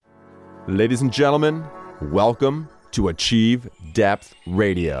Ladies and gentlemen, welcome to Achieve Depth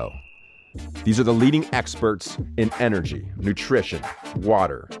Radio. These are the leading experts in energy, nutrition,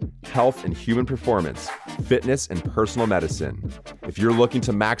 water, health and human performance, fitness, and personal medicine. If you're looking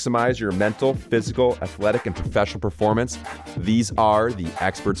to maximize your mental, physical, athletic, and professional performance, these are the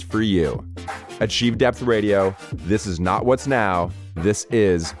experts for you. Achieve Depth Radio, this is not what's now, this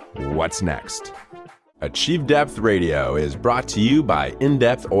is what's next. Achieve Depth Radio is brought to you by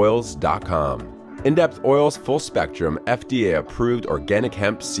InDepthOils.com. In-Depth Oils full spectrum, FDA-approved organic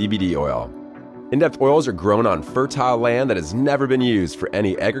hemp CBD oil. In-Depth oils are grown on fertile land that has never been used for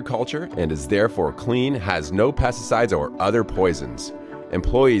any agriculture and is therefore clean, has no pesticides or other poisons.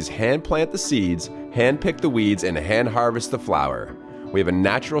 Employees hand plant the seeds, hand pick the weeds, and hand harvest the flower. We have a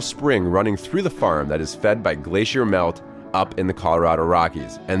natural spring running through the farm that is fed by glacier melt up in the Colorado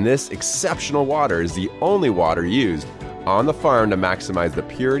Rockies. And this exceptional water is the only water used on the farm to maximize the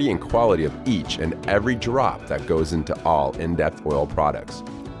purity and quality of each and every drop that goes into all In-Depth oil products.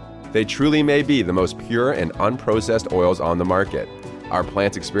 They truly may be the most pure and unprocessed oils on the market. Our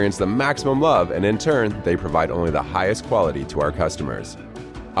plants experience the maximum love, and in turn, they provide only the highest quality to our customers.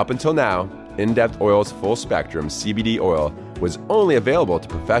 Up until now, In-Depth Oil's full spectrum CBD oil was only available to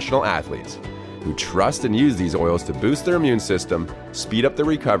professional athletes who trust and use these oils to boost their immune system, speed up their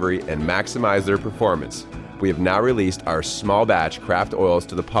recovery, and maximize their performance. We have now released our small batch craft oils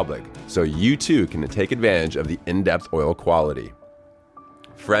to the public, so you too can take advantage of the In-Depth oil quality.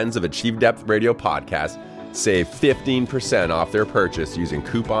 Friends of Achieve Depth Radio Podcast save 15% off their purchase using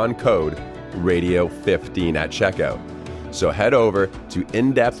coupon code RADIO15 at checkout. So head over to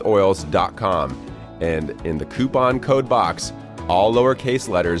indepthoils.com and in the coupon code box, all lowercase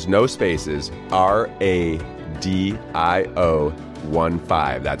letters, no spaces,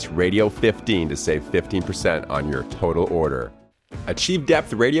 RADIO15. That's Radio 15 to save 15% on your total order. Achieve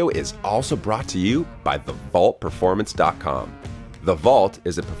Depth Radio is also brought to you by TheVaultPerformance.com. The Vault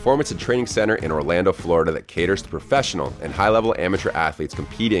is a performance and training center in Orlando, Florida that caters to professional and high-level amateur athletes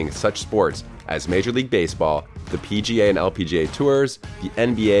competing in such sports as Major League Baseball, the PGA and LPGA Tours, the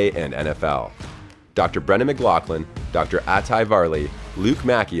NBA, and NFL. Dr. Brendan McLaughlin, Dr. Atai Varley, Luke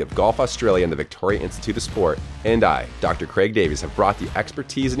Mackey of Golf Australia and the Victoria Institute of Sport, and I, Dr. Craig Davies, have brought the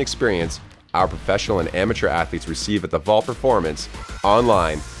expertise and experience our professional and amateur athletes receive at the Vault Performance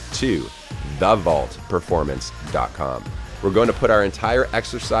online to thevaultperformance.com. We're going to put our entire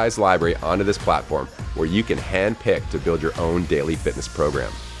exercise library onto this platform where you can handpick to build your own daily fitness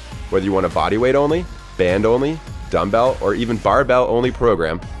program. Whether you want a bodyweight only, band only, dumbbell, or even barbell only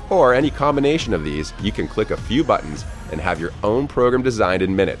program, or any combination of these, you can click a few buttons and have your own program designed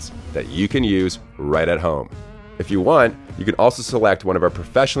in minutes that you can use right at home. If you want, you can also select one of our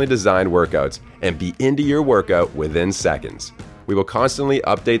professionally designed workouts and be into your workout within seconds. We will constantly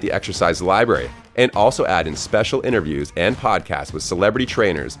update the exercise library and also add in special interviews and podcasts with celebrity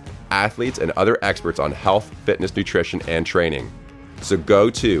trainers, athletes, and other experts on health, fitness, nutrition, and training. So go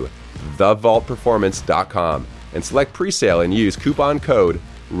to thevaultperformance.com and select presale and use coupon code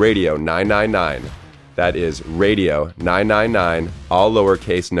RADIO999. That is RADIO999, all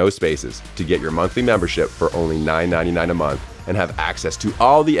lowercase, no spaces, to get your monthly membership for only $9.99 a month and have access to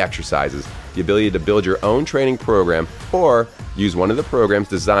all the exercises, the ability to build your own training program, or use one of the programs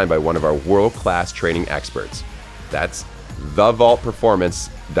designed by one of our world-class training experts. That's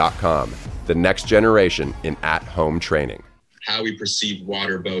thevaultperformance.com, the next generation in at-home training. How we perceive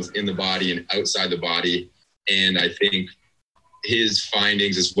water both in the body and outside the body. And I think his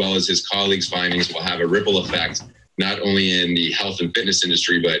findings, as well as his colleagues' findings, will have a ripple effect, not only in the health and fitness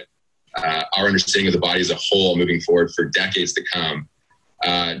industry, but our understanding of the body as a whole moving forward for decades to come.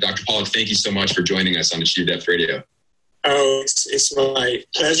 Dr. Pollack, thank you so much for joining us on Achieve Depth Radio. Oh, it's my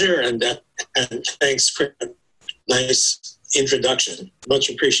pleasure, and thanks for a nice introduction. Much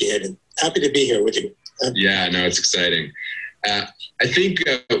appreciated. Happy to be here with you. Yeah, no, it's exciting. I think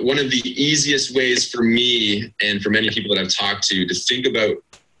one of the easiest ways for me and for many people that I've talked to think about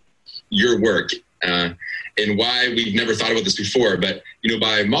your work and why we've never thought about this before, but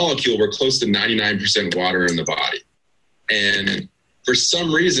by molecule, we're close to 99% water in the body. And for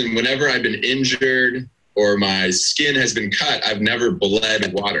some reason, whenever I've been injured or my skin has been cut, I've never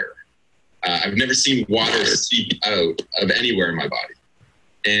bled water. I've never seen water seep out of anywhere in my body.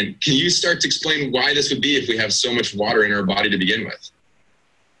 And can you start to explain why this would be if we have so much water in our body to begin with?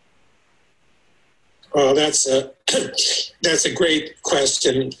 Well, that's a great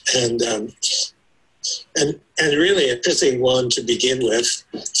question, and really an interesting one to begin with.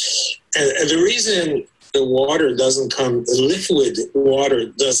 And the reason the liquid water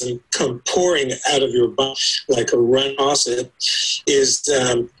doesn't come pouring out of your body like a run faucet, is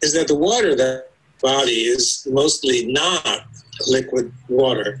that the water that body is mostly not liquid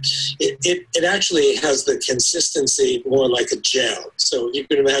water. It actually has the consistency more like a gel. So you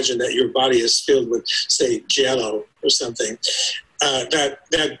can imagine that your body is filled with, say, Jell-O or something.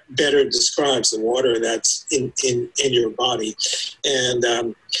 That better describes the water that's in your body.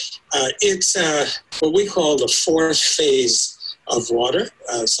 And it's what we call the fourth phase of water.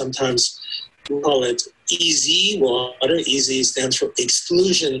 Sometimes we call it EZ water. EZ stands for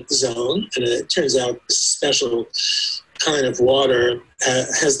exclusion zone. And it turns out this special kind of water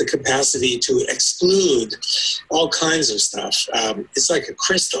has the capacity to exclude all kinds of stuff. It's like a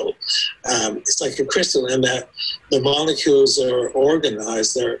crystal. It's like a crystal in that the molecules are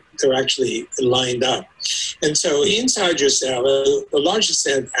organized. They're actually lined up. And so inside your cell, the large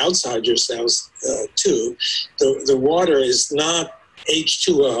extent outside your cells too, the water is not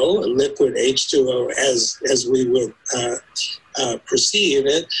H2O, a liquid H2O as we would perceive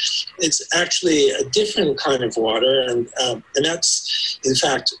it. It's actually a different kind of water, and that's in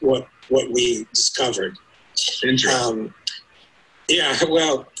fact what we discovered. Interesting. Yeah,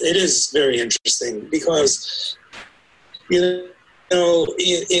 well, it is very interesting because in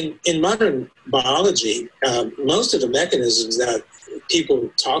modern biology, most of the mechanisms that people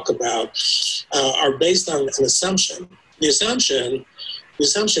talk about are based on an assumption. The assumption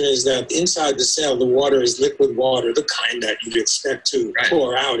is that inside the cell, the water is liquid water, the kind that you'd expect to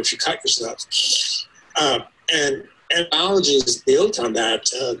pour out if you cut yourself. And biology is built on that,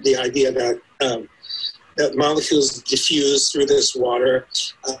 the idea that molecules diffuse through this water,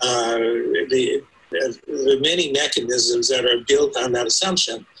 the many mechanisms that are built on that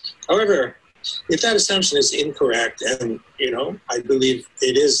assumption. However, if that assumption is incorrect, and I believe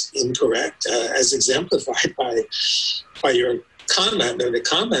it is incorrect, as exemplified by your comment, or the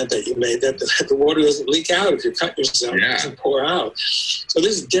comment that you made, that the water doesn't leak out if you cut yourself, it doesn't pour out. So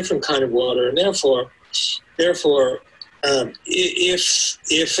this is a different kind of water, and therefore, if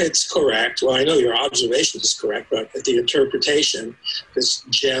it's correct, well, I know your observation is correct, but the interpretation, this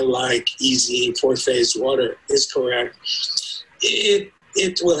gel-like, easy, fourth-phase water is correct,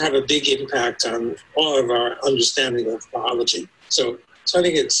 it will have a big impact on all of our understanding of biology. So I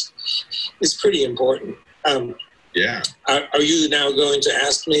think it's pretty important. Are you now going to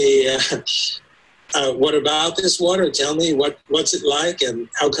ask me what about this water? Tell me what's it like, and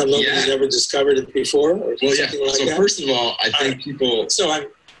how come nobody's ever discovered it before? Or something like that? First of all, I think people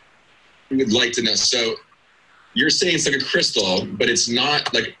would like to know. So you're saying it's like a crystal, but it's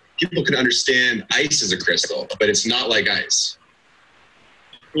not like people can understand ice as a crystal, but it's not like ice.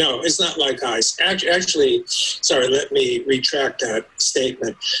 No, it's not like ice. Actually, sorry, let me retract that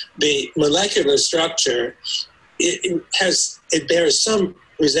statement. The molecular structure, it bears some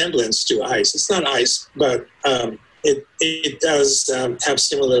resemblance to ice. It's not ice, but it does have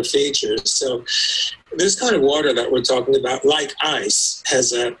similar features. So this kind of water that we're talking about, like ice,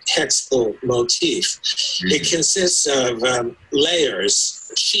 has a hexagonal motif. It consists of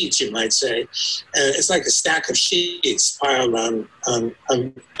layers, sheets, you might say. It's like a stack of sheets piled on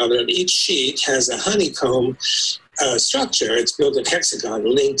another. And each sheet has a honeycomb structure. It's built of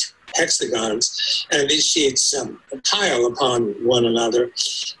linked hexagons, and these sheets pile upon one another,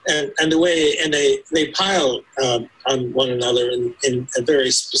 and they pile on one another in a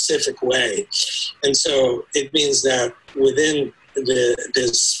very specific way, and so it means that within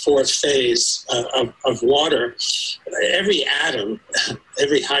this fourth phase of water, every atom,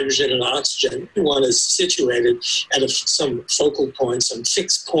 every hydrogen and oxygen, one is situated at some focal point, some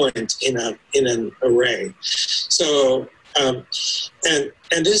fixed point in an array. So. And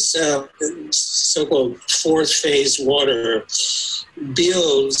this so-called fourth phase water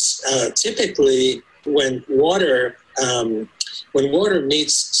builds typically when water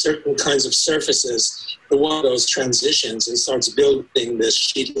meets certain kinds of surfaces, the water goes transitions and starts building this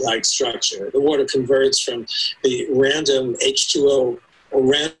sheet-like structure. The water converts from the random H2O or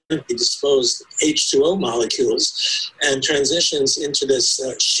randomly disposed H2O molecules and transitions into this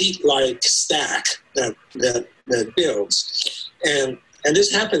sheet-like stack that builds. And this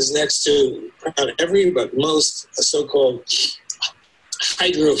happens next to not every, but most so-called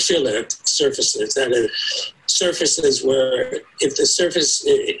hydrophilic surfaces, that are surfaces where if the surface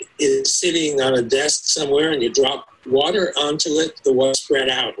is sitting on a desk somewhere and you drop water onto it, the water spread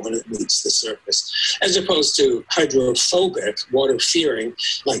out when it meets the surface, as opposed to hydrophobic, water-fearing,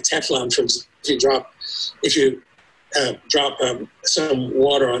 like Teflon. For example, if you drop some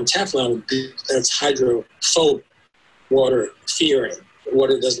water on Teflon, that's hydrophobic, water-fearing.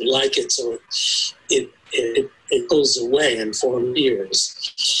 water doesn't like it, so it pulls away and forms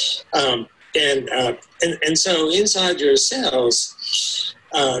tears. And so inside your cells,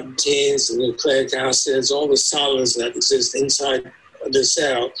 proteins, nucleic acids, all the solids that exist inside the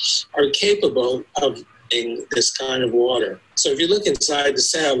cell are capable of making this kind of water. So if you look inside the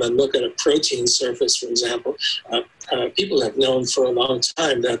cell and look at a protein surface, for example, people have known for a long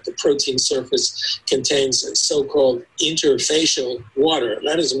time that the protein surface contains so-called interfacial water.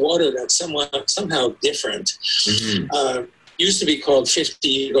 That is water that's somehow different. Mm-hmm. Used to be called 50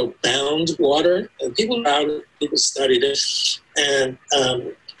 years ago bound water, and people studied it, and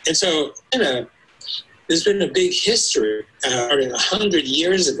so there's been a big history, starting 100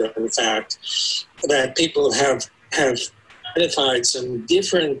 years ago, in fact, that people have identified some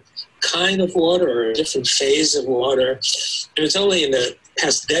different kind of water or a different phase of water, and it's only in the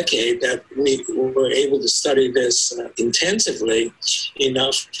past decade that we were able to study this intensively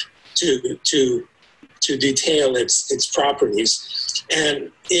enough to detail its properties.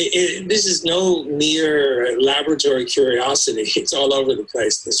 And this is no mere laboratory curiosity. It's all over the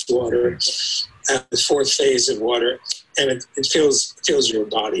place, this water, the fourth phase of water, and it fills your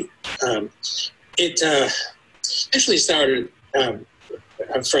body. It actually started from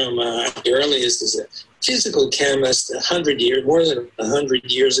the earliest as a physical chemist more than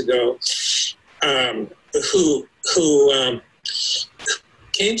 100 years ago, who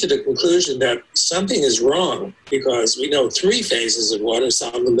came to the conclusion that something is wrong, because we know three phases of water: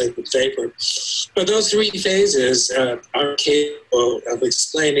 solid, liquid, vapor. But those three phases are capable of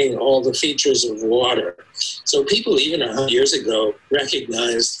explaining all the features of water. So people even 100 years ago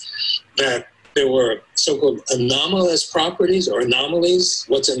recognized that there were so-called anomalous properties or anomalies.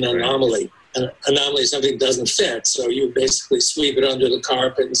 What's an anomaly? An anomaly is something that doesn't fit. So you basically sweep it under the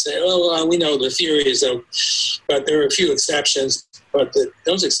carpet and say, we know the theory is out, but there are a few exceptions. But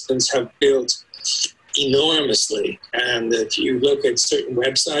those experiments have built enormously. And if you look at certain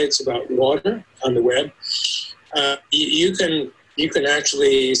websites about water on the web, you can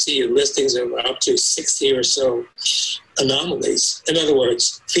actually see listings of up to 60 or so anomalies. In other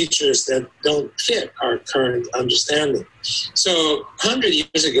words, features that don't fit our current understanding. So 100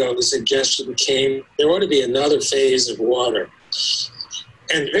 years ago, the suggestion came there ought to be another phase of water.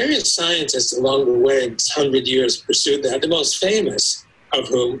 And various scientists along the way, 100 years, pursued that. The most famous of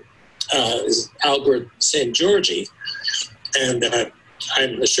whom is Albert Szent-Györgyi. And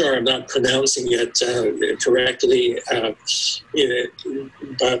I'm sure I'm not pronouncing it correctly, but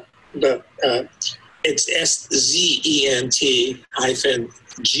it's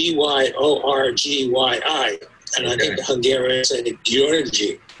SZENT-GYORGYI. And I think the Hungarians say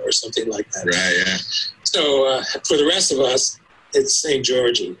Györgyi or something like that. Right, yeah. So for the rest of us, it's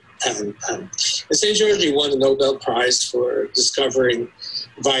Szent-Györgyi. And Szent-Györgyi won the Nobel Prize for discovering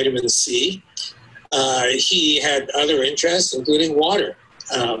vitamin C. He had other interests, including water.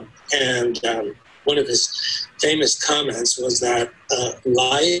 One of his famous comments was that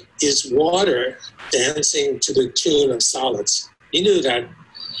light is water dancing to the tune of solids. He knew that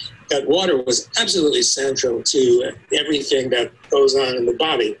water was absolutely central to everything that goes on in the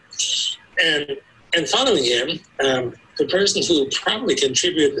body. And following him, the person who probably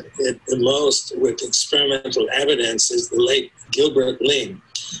contributed the most with experimental evidence is the late Gilbert Ling.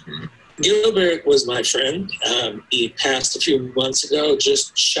 Gilbert was my friend. He passed a few months ago,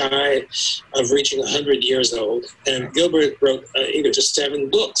 just shy of reaching 100 years old. And Gilbert wrote just 7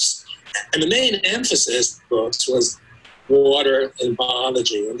 books. And the main emphasis of the books was water and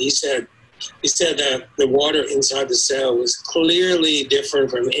biology. And he said that the water inside the cell was clearly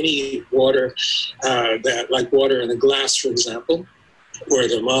different from any water, like water in a glass, for example, where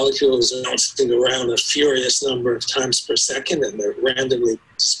the molecules are bouncing around a furious number of times per second and they're randomly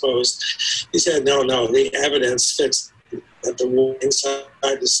disposed. He said, no, the evidence fits that the water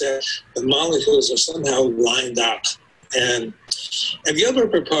inside the cell, the molecules are somehow lined up. And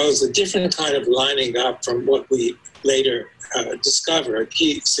Gilbert proposed a different kind of lining up from what we later discovered.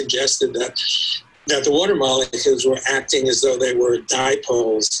 He suggested that the water molecules were acting as though they were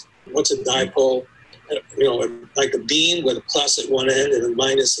dipoles. What's a dipole? Like a beam with a plus at one end and a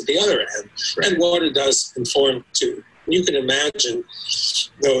minus at the other end. Right. And water does conform too. You can imagine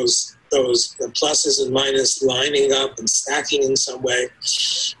those pluses and minuses lining up and stacking in some way.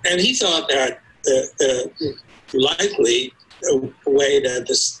 And he thought that likely the way that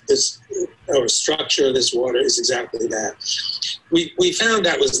this or structure of this water is exactly that. We found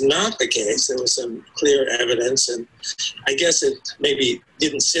that was not the case. There was some clear evidence, and I guess it maybe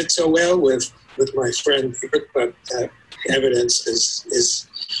didn't sit so well with my friend Hubert, but evidence is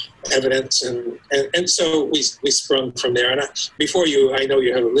evidence, and so we sprung from there. And I know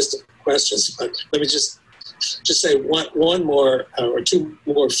you have a list of questions, but let me just say one more or two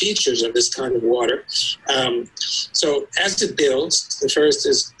more features of this kind of water. So as it builds, the first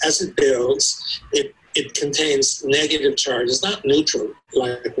is as it builds, it contains negative charge. It's not neutral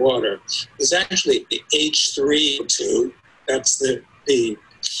like water. It's actually the H3O2. That's the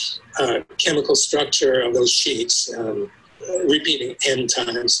chemical structure of those sheets, repeating many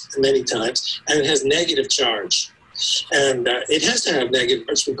times, and it has negative charge. And it has to have negative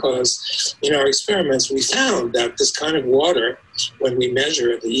charge because in our experiments we found that this kind of water, when we measure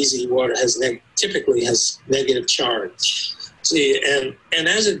it, the EZ water typically has negative charge. See, and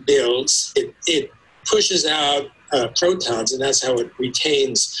as it builds, it pushes out protons, and that's how it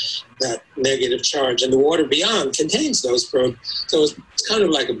retains that negative charge. And the water beyond contains those protons. So it's kind of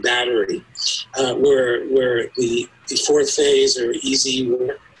like a battery, where the fourth phase or EZ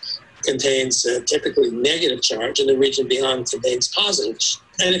water contains typically negative charge, and the region beyond contains positive.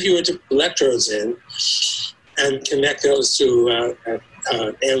 And if you were to put electrodes in and connect those to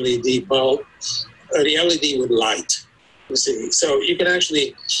an LED bulb, the LED would light. You see, so you can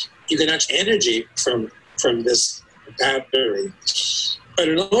actually energy from this battery. But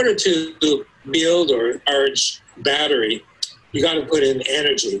in order to build or charge battery, you got to put in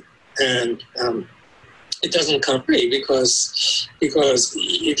energy, and it doesn't come free because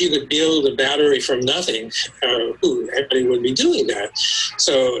if you could build a battery from nothing, everybody would be doing that.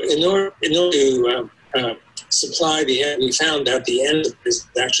 So in order to supply the end, we found that the end is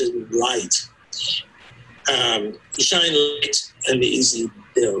actually light. You shine light and the EZ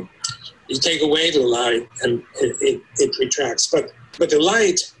build. You take away the light and it retracts. But the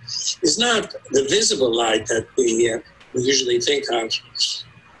light is not the visible light that we usually think of.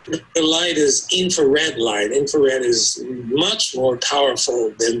 The light is infrared light. Infrared is much more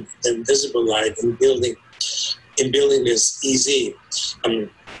powerful than visible light in building this EZ.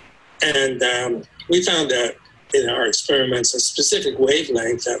 We found that in our experiments, a specific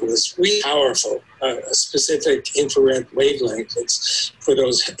wavelength that was really powerful, a specific infrared wavelength. It's, for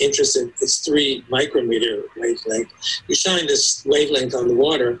those interested, it's 3 micrometer wavelength. You shine this wavelength on the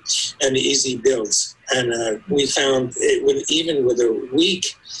water and the EZ builds. And we found it would, even with a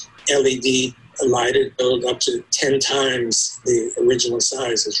weak LED light, it build up to 10 times the original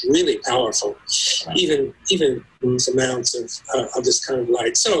size. It's really powerful, even with amounts of this kind of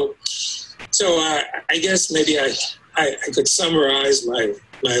light. So I guess maybe I could summarize my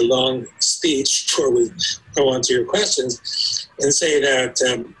long speech before we go on to your questions and say that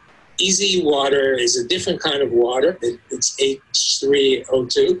EZ water is a different kind of water. It's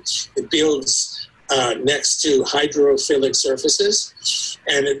H3O2. It builds next to hydrophilic surfaces,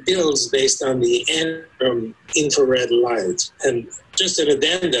 and it builds based on the infrared light. And just an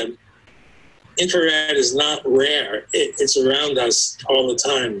addendum, infrared is not rare. It's around us all the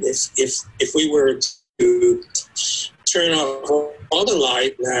time. If we were to turn off all the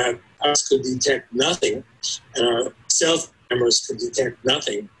light that us could detect nothing, and our cell cameras could detect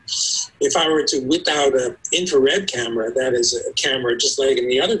nothing. If I were to whip out an infrared camera, that is a camera just like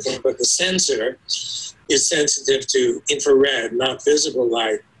any other camera, but the sensor is sensitive to infrared, not visible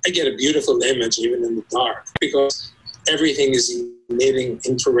light, I get a beautiful image even in the dark because everything is emitting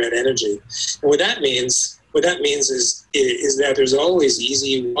infrared energy. And what that means is that there's always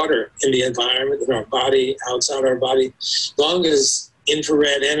EZ water in the environment, in our body, outside our body. As long as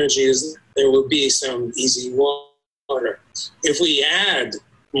infrared energy is, there will be some EZ water. If we add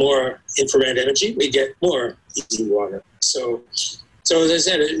more infrared energy, we get more EZ water. So as I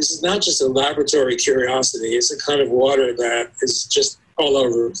said, it's not just a laboratory curiosity. It's a kind of water that is just all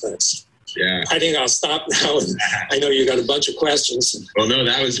over the place. Yeah. I think I'll stop now. I know you got a bunch of questions. Well, no,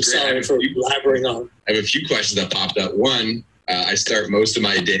 that was great. Sorry for blabbering on. I have a few questions that popped up. One, I start most of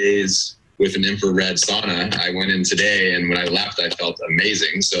my days with an infrared sauna. I went in today, and when I left, I felt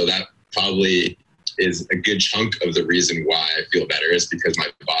amazing. So that probably is a good chunk of the reason why I feel better, is because my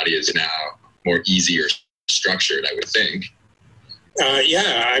body is now more easier structured, I would think.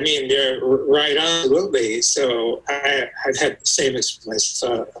 Yeah, I mean, you're right on, absolutely. So I've had the same experience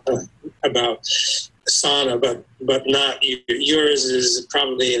about sauna, but not yours is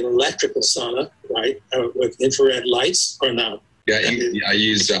probably an electrical sauna, right? With infrared lights or not? Yeah, I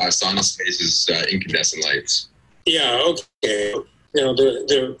use Sauna Space's incandescent lights. Yeah, okay. You know,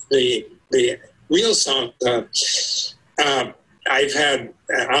 the real sauna, I've had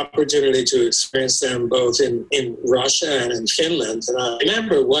an opportunity to experience them both in Russia and in Finland. And I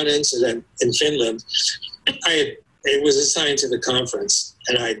remember one incident in Finland. It was a scientific conference,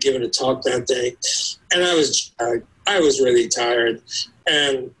 and I had given a talk that day, and I was really tired.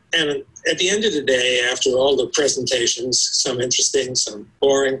 And at the end of the day, after all the presentations, some interesting, some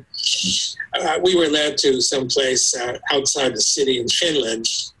boring, we were led to some place outside the city in Finland,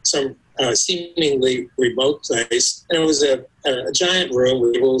 some seemingly remote place. And it was a giant room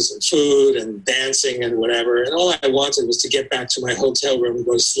with tables and food and dancing and whatever. And all I wanted was to get back to my hotel room and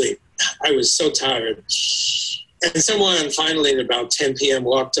go to sleep. I was so tired. And someone finally at about 10 p.m.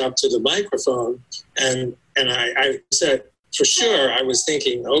 walked up to the microphone, and I said, for sure, I was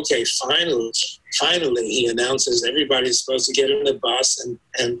thinking, okay, finally, he announces everybody's supposed to get in the bus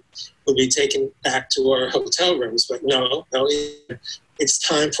and we'll be taken back to our hotel rooms. But no, it's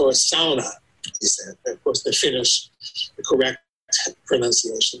time for a sauna, he said. Of course, the Finnish, the correct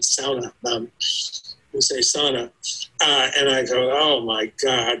pronunciation, sauna. We say sauna. And I go, oh my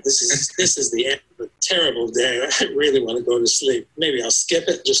God, this is the end of a terrible day. I really want to go to sleep. Maybe I'll skip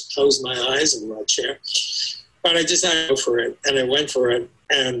it, just close my eyes in my chair. But I decided to go for it, and I went for it.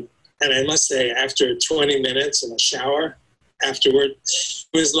 And I must say, after 20 minutes in a shower afterward, it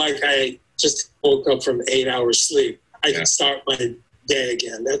was like I just woke up from 8 hours sleep. I could start my day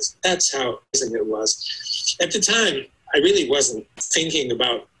again. That's how amazing it was. At the time, I really wasn't thinking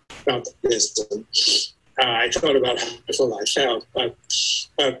about this. I thought about how wonderful I felt. But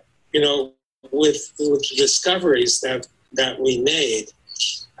you know, with the discoveries that we made,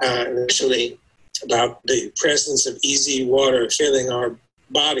 initially, about the presence of easy water filling our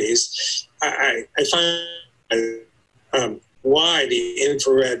bodies, I find why the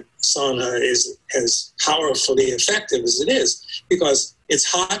infrared sauna is as powerfully effective as it is, because it's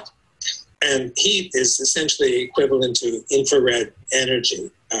hot, and heat is essentially equivalent to infrared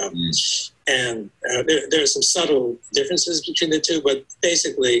energy. And there are some subtle differences between the two, but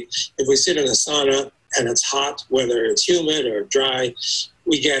basically, if we sit in a sauna and it's hot, whether it's humid or dry,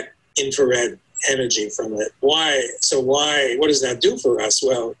 we get infrared energy from it. Why? What does that do for us?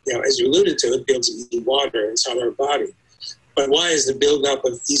 Well, you know, as you alluded to, it builds easy water inside our body. But why is the buildup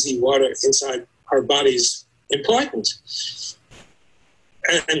of easy water inside our bodies important?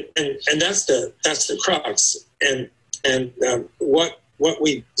 And that's the crux. And what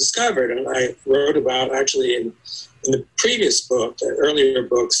we discovered, and I wrote about actually in the previous book, the earlier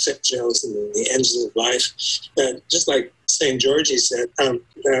book, Sick Gels and the Engines of Life, that just like St. Georgie said,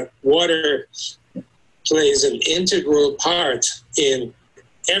 that water plays an integral part in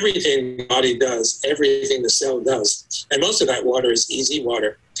everything the body does, everything the cell does. And most of that water is easy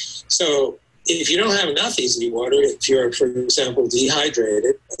water. So if you don't have enough easy water, if you're, for example,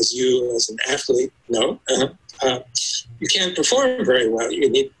 dehydrated, as you as an athlete know, you can't perform very well. You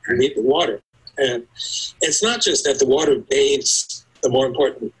need the water. And it's not just that the water bathes the more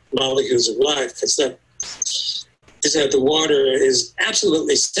important molecules of life, it's that the water is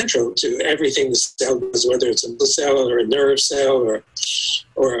absolutely central to everything the cell does, whether it's a muscle cell or a nerve cell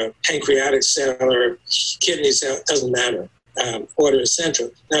or a pancreatic cell or kidney cell, it doesn't matter. Water is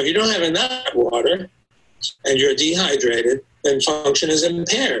central. Now, if you don't have enough water and you're dehydrated, then function is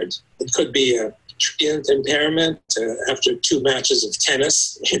impaired. It could be a transient impairment after 2 matches of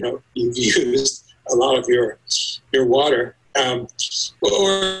tennis. You know, you've used a lot of your water.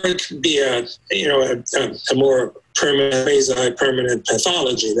 Or it could be a more permanent, quasi-permanent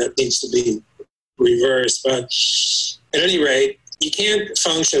pathology that needs to be reversed. But at any rate, you can't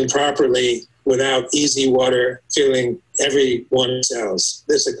function properly without easy water filling every one's cells.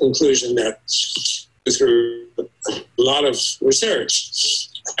 There's a conclusion that through a lot of research.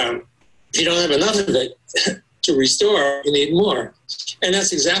 If you don't have enough of it to restore, you need more. And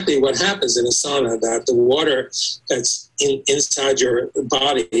that's exactly what happens in a sauna, that the water that's inside your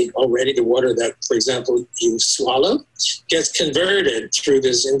body already, the water that, for example, you swallow, gets converted through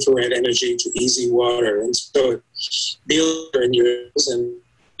this infrared energy to easy water. And so it builds in your and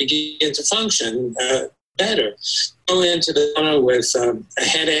begin to function better. Go into the sauna with a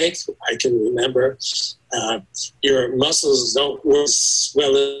headache, I can remember. Your muscles don't work as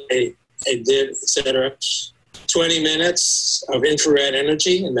well as they did, etc. 20 minutes of infrared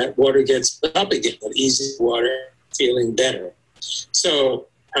energy, and that water gets up again, that easy water, feeling better. So,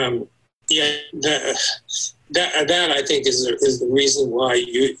 that I think is the reason why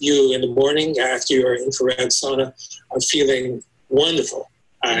you in the morning after your infrared sauna are feeling wonderful.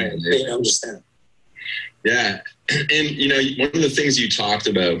 I understand. Yeah, and you know, one of the things you talked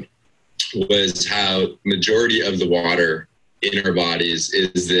about was how majority of the water in our bodies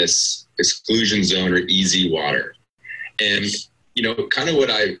is this exclusion zone or easy water. And, you know, kind of what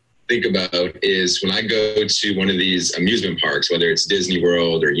I think about is when I go to one of these amusement parks, whether it's Disney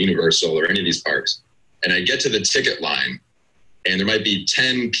World or Universal or any of these parks, and I get to the ticket line, and there might be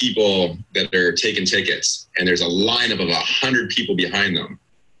 10 people that are taking tickets, and there's a lineup of 100 people behind them.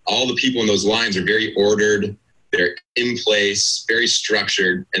 All the people in those lines are very ordered. They're in place, very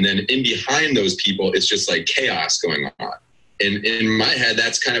structured. And then in behind those people, it's just like chaos going on. And in my head,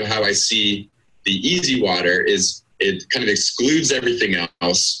 that's kind of how I see the easy water is it kind of excludes everything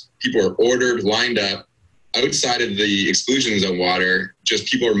else. People are ordered, lined up. Outside of the exclusion zone water, just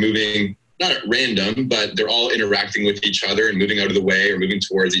people are moving, not at random, but they're all interacting with each other and moving out of the way or moving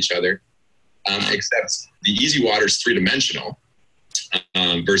towards each other. Except the easy water is three-dimensional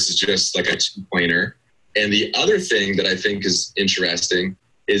versus just like a two-planar. And the other thing that I think is interesting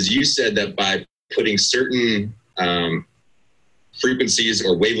is you said that by putting certain frequencies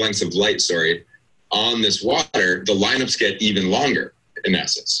or wavelengths of light, on this water, the lineups get even longer in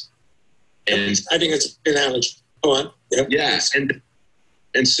essence. And I think it's an analogy. Go on. Yep. Yeah.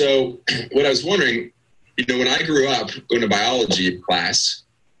 And so what I was wondering, when I grew up going to biology class,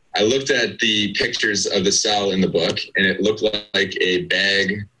 I looked at the pictures of the cell in the book, and it looked like a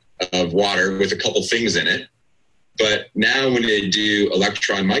bag of water with a couple things in it. But now when they do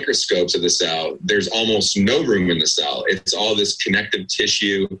electron microscopes of the cell, there's almost no room in the cell. It's all this connective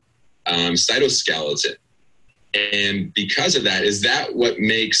tissue, cytoskeleton. And because of that, is that what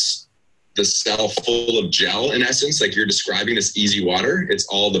makes the cell full of gel in essence? Like you're describing this easy water, it's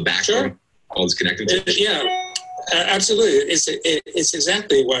all the backbone, sure. All this connective tissue? Yeah, absolutely. It's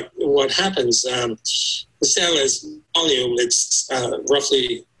exactly what happens. The cell is volume. It's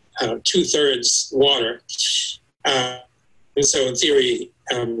roughly 2/3 water. And so in theory,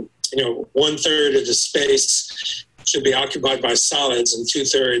 1/3 of the space should be occupied by solids and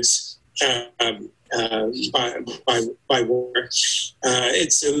 2/3 by water.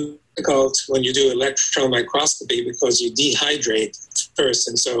 It's difficult when you do electron microscopy because you dehydrate first,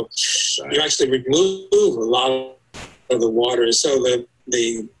 and so you actually remove a lot of the water. So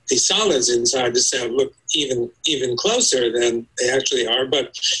the solids inside the cell look even closer than they actually are.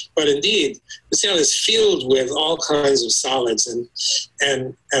 But indeed, the cell is filled with all kinds of solids,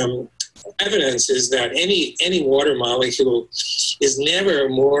 and evidence is that any water molecule is never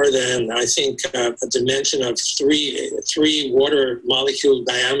more than, I think, a dimension of three water molecule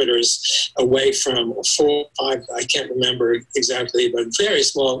diameters away from 4, 5, I can't remember exactly, but very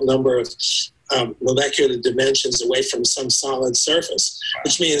small number of molecular dimensions away from some solid surface,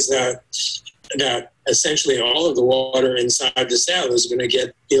 which means that essentially all of the water inside the cell is going to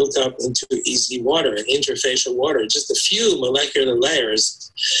get built up into easy water and interfacial water. Just a few molecular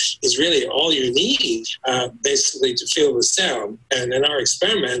layers is really all you need, basically, to fill the cell. And in our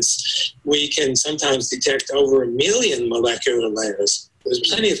experiments, we can sometimes detect over 1 million molecular layers. There's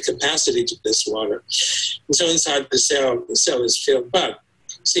plenty of capacity to this water. And so inside the cell is filled. But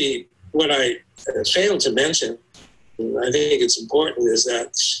see, what I failed to mention, and I think it's important, is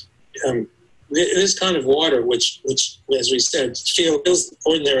that this kind of water, which as we said,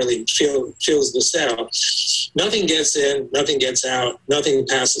 ordinarily fills the cell, nothing gets in, nothing gets out, nothing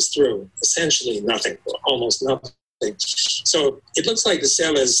passes through. Essentially nothing, almost nothing. So it looks like the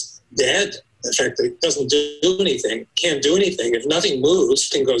cell is dead. In fact, it doesn't do anything, can't do anything. If nothing moves,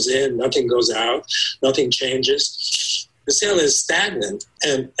 nothing goes in, nothing goes out, nothing changes. The cell is stagnant.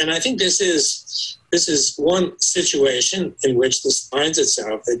 And I think this is one situation in this finds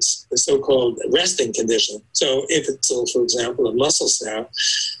itself. It's the so-called resting condition. So if it's, for example, a muscle cell,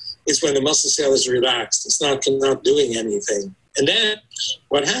 it's when the muscle cell is relaxed. It's not doing anything. And then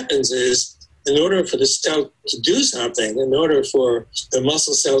what happens is, in order for the cell to do something, in order for the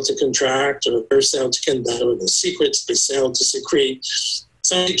muscle cell to contract or the nerve cell to conduct or the secretory cell to secrete,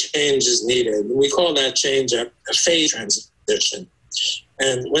 some change is needed. And we call that change a phase transition.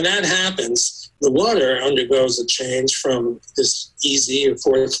 And when that happens, the water undergoes a change from this easy or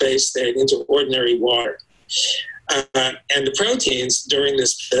fourth phase state into ordinary water. And the proteins during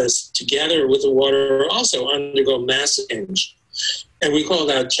this together with the water also undergo mass change. And we call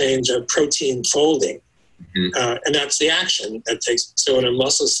that change a protein folding. Mm-hmm. And that's the action that takes place. So in a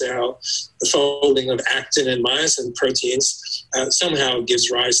muscle cell, the folding of actin and myosin proteins somehow gives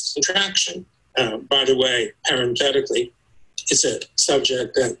rise to contraction. By the way, parenthetically, it's a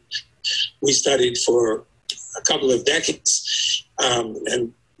subject that we studied for a couple of decades.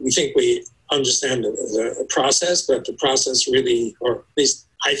 And we think we understand the process, but the process really, or at least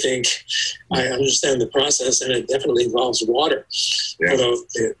I think I understand the process, and it definitely involves water. Yeah. Although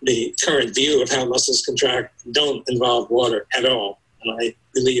the current view of how muscles contract don't involve water at all. And I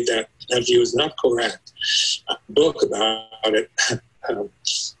believe that view is not correct. A book about it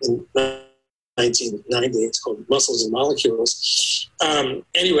in 1990, it's called Muscles and Molecules.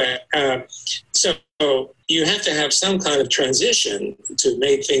 So So you have to have some kind of transition to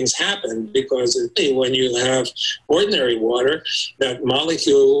make things happen, because when you have ordinary water, that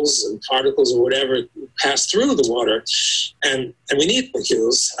molecules and particles or whatever pass through the water, and we need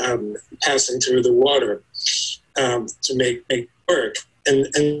molecules passing through the water to make it work. And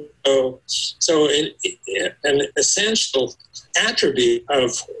so an essential attribute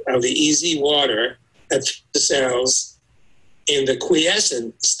of the easy water that the cells in the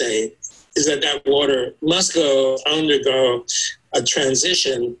quiescent state is that water must undergo a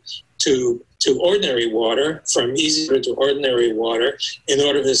transition to ordinary water, from easy water to ordinary water, in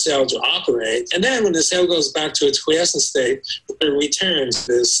order for the cell to operate. And then when the cell goes back to its quiescent state, it returns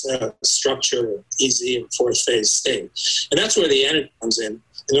to this structure, easy and fourth phase state. And that's where the energy comes in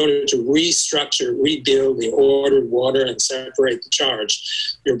order to restructure, rebuild the ordered water and separate the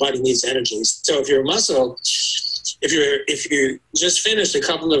charge. Your body needs energy. So if you're a muscle, if you just finished a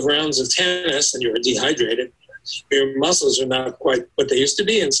couple of rounds of tennis and you're dehydrated, your muscles are not quite what they used to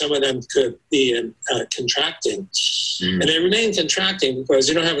be, and some of them could be contracting. And they remain contracting because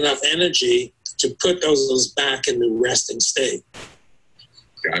you don't have enough energy to put those back in the resting state.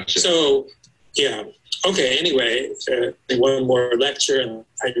 Gotcha. So, yeah. Okay, anyway, one more lecture, and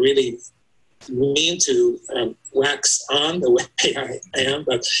I really mean to wax on the way I am,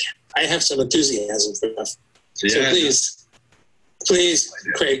 but I have some enthusiasm for that. Yeah. So please,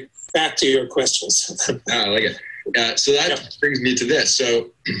 Craig, back to your questions. I like it. So that brings me to this. So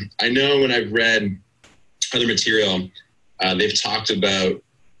I know when I've read other material, they've talked about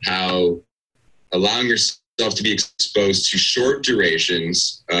how allowing yourself to be exposed to short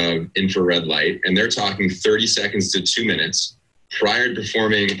durations of infrared light, and they're talking 30 seconds to 2 minutes prior to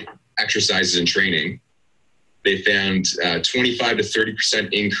performing exercises and training. They found 25 to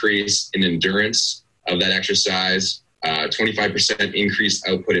 30% increase in endurance of that exercise, 25% increased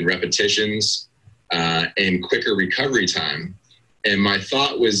output in repetitions, and quicker recovery time. And my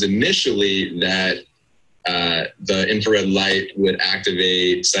thought was initially that the infrared light would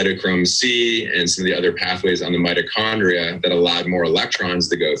activate cytochrome C and some of the other pathways on the mitochondria that allowed more electrons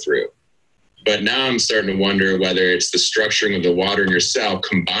to go through. But now I'm starting to wonder whether it's the structuring of the water in your cell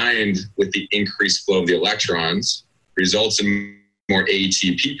combined with the increased flow of the electrons results in more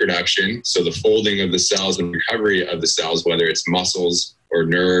ATP production. So the folding of the cells and recovery of the cells, whether it's muscles or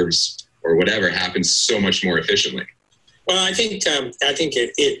nerves or whatever, happens so much more efficiently. Well, I think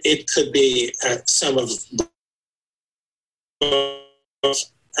it could be some of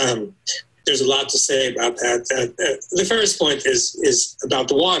both. There's a lot to say about that. The first point is about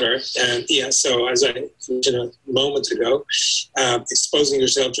the water. And so as I mentioned a moment ago, exposing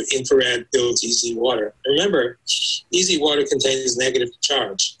yourself to infrared builds easy water. Remember, easy water contains negative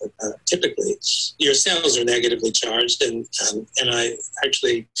charge. Typically, your cells are negatively charged, and I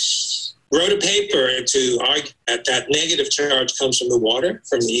actually wrote a paper to argue that negative charge comes from the water,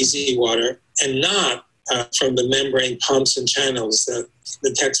 from the easy water, and not from the membrane pumps and channels that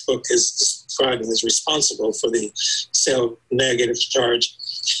the textbook is describing as responsible for the cell negative charge.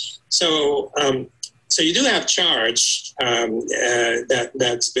 So you do have charge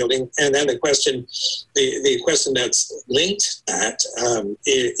that's building, and then the question that's linked to that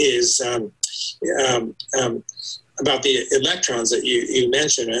is about the electrons that you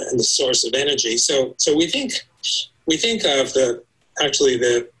mentioned and the source of energy. So we think of the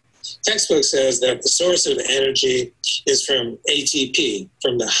textbook says that the source of energy is from ATP,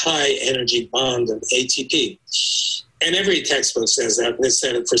 from the high energy bond of ATP. And every textbook says that, and it's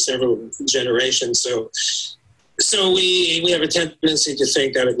said it for several generations. So we have a tendency to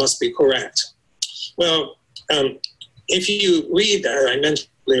think that it must be correct. Well, if you read, I mentioned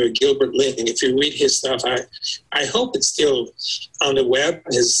Gilbert Ling, if you read his stuff, I hope it's still on the web.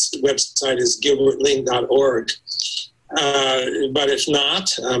 His website is gilbertling.org. But if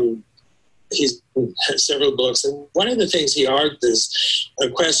not, he's has several books. And one of the things he argued is a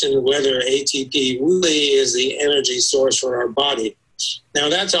question of whether ATP really is the energy source for our body. Now,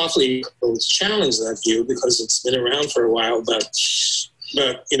 that's awfully difficult to challenge that view because it's been around for a while. But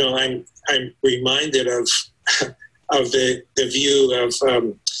you know, I'm reminded of the view of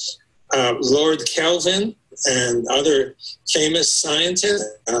Lord Kelvin and other famous scientists.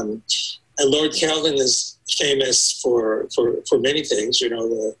 And Lord Kelvin is famous for many things, you know,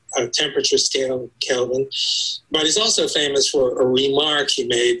 the temperature scale Kelvin, but he's also famous for a remark he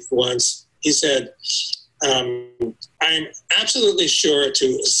made once. He said, I'm absolutely sure to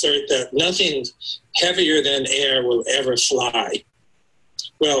assert that nothing heavier than air will ever fly.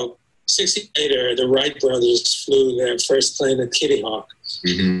 Well, 6 years later, the Wright brothers flew their first plane, a Kitty Hawk.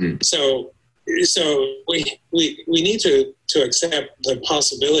 Mm-hmm. So we need to accept the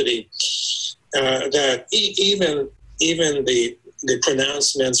possibility that even the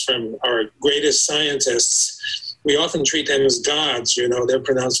pronouncements from our greatest scientists, we often treat them as gods. Their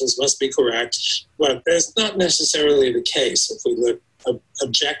pronouncements must be correct, but that's not necessarily the case if we look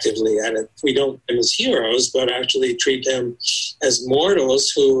objectively at it. We don't treat them as heroes, but actually treat them as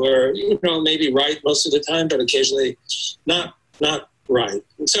mortals who are, maybe right most of the time, but occasionally not right.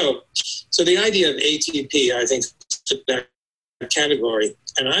 And so the idea of ATP, I think, took that category,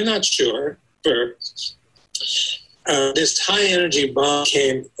 and I'm not sure. For this high energy bond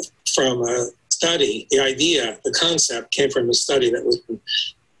came from a study. The concept came from a study that was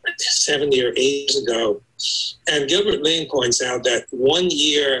 70 or 80 years ago. And Gilbert Ling points out that 1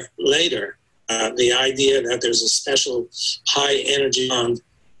 year later, the idea that there's a special high energy bond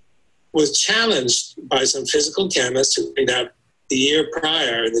was challenged by some physical chemists who think that the year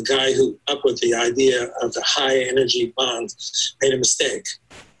prior, the guy who up with the idea of the high energy bond made a mistake.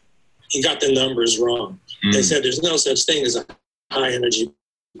 He got the numbers wrong. They said there's no such thing as a high energy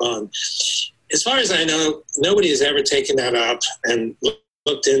bond. As far as I know, nobody has ever taken that up and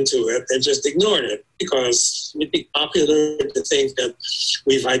looked into it. They just ignored it because it'd be popular to think that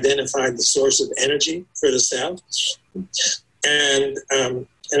we've identified the source of energy for the cell. And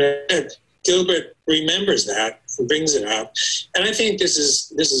Gilbert remembers that and brings it up. And I think this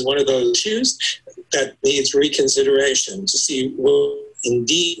is one of those issues that needs reconsideration to see will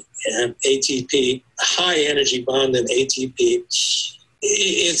indeed ATP, high energy bond in ATP,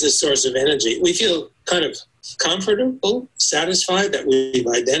 is a source of energy. We feel kind of comfortable, satisfied that we've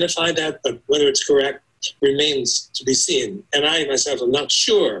identified that, but whether it's correct remains to be seen. And I myself am not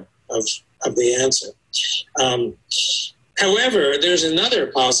sure of the answer. However, there's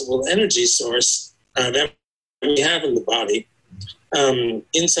another possible energy source that we have in the body.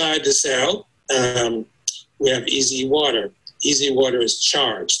 Inside the cell, we have easy water. Easy water is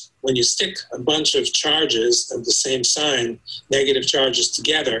charged. When you stick a bunch of charges of the same sign, negative charges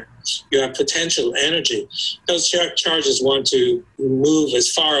together, you have potential energy. Those charges want to move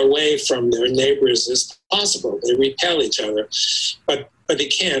as far away from their neighbors as possible. They repel each other, but they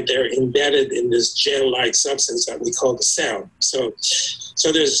can't. They're embedded in this gel-like substance that we call the cell. So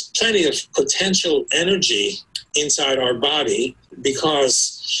there's plenty of potential energy inside our body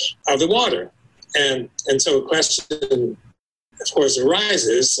because of the water. And so a question, of course,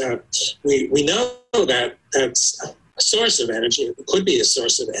 arises. We know that that's a source of energy. It could be a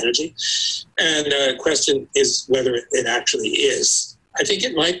source of energy. And the question is whether it actually is. I think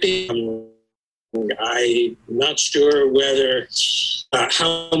it might be. I'm not sure whether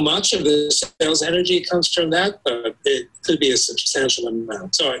how much of the cell's energy comes from that, but it could be a substantial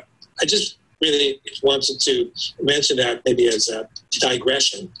amount. So I just really wanted to mention that maybe as a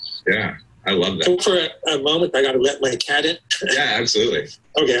digression. Yeah. I love that. So for a moment, I got to let my cat in. Yeah, absolutely.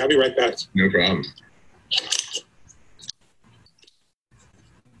 Okay, I'll be right back. No problem.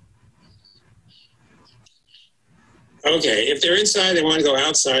 Okay, if they're inside, they want to go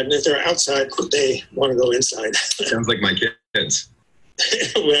outside. And if they're outside, they want to go inside. Sounds like my kids.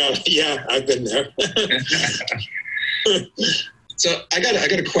 Well, yeah, I've been there. So I got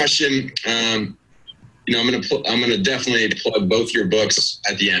a question. I'm gonna definitely plug both your books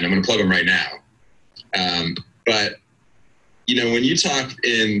at the end. I'm gonna plug them right now. But when you talk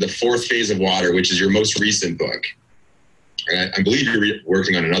in The Fourth Phase of Water, which is your most recent book, and I believe you're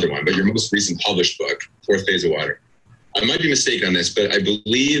working on another one, but your most recent published book, Fourth Phase of Water, I might be mistaken on this, but I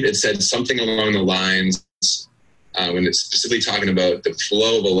believe it said something along the lines when it's specifically talking about the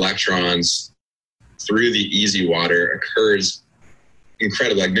flow of electrons through the easy water occurs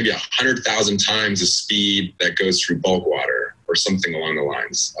incredible, like maybe 100,000 times the speed that goes through bulk water or something along the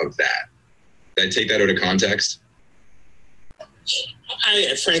lines of that. Did I take that out of context?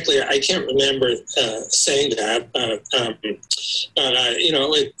 Frankly, I can't remember saying that, but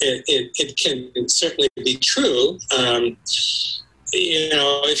it can certainly be true.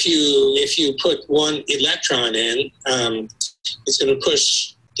 If you put one electron in, it's going to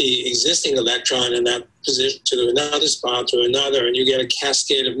push the existing electron in that position to another spot to another, and you get a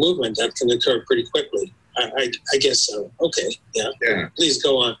cascade of movement that can occur pretty quickly. I guess so. Okay, yeah. Please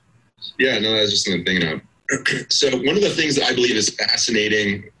go on. Yeah, no, that's just something I'm thinking of. So one of the things that I believe is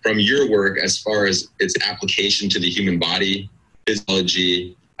fascinating from your work as far as its application to the human body,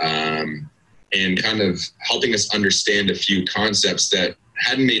 physiology, and kind of helping us understand a few concepts that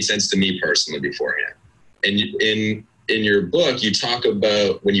hadn't made sense to me personally beforehand. And in your book, you talk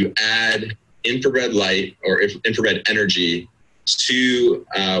about when you add infrared light or infrared energy to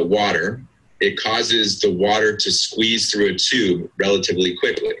water, it causes the water to squeeze through a tube relatively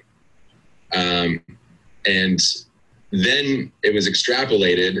quickly. And then it was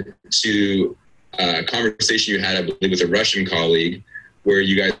extrapolated to a conversation you had, I believe, with a Russian colleague, where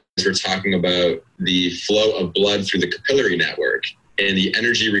you guys were talking about the flow of blood through the capillary network and the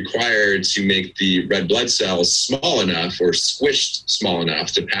energy required to make the red blood cells small enough or squished small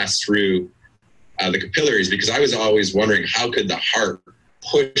enough to pass through the capillaries. Because I was always wondering, how could the heart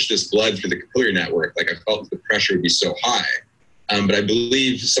push this blood through the capillary network? Like, I felt the pressure would be so high. But I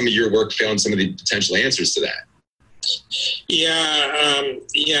believe some of your work found some of the potential answers to that.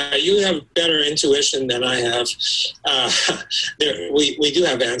 Yeah, you have better intuition than I have. We do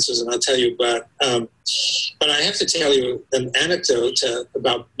have answers, and I'll tell you, but I have to tell you an anecdote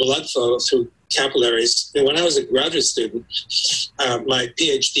about blood flow through capillaries. And when I was a graduate student, my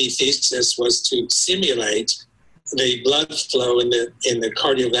PhD thesis was to simulate the blood flow in the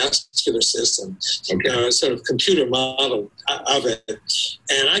cardiovascular system, sort of computer model of it.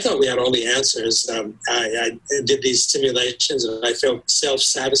 And I thought we had all the answers. I did these simulations, and I felt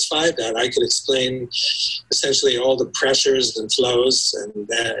self-satisfied that I could explain essentially all the pressures and flows and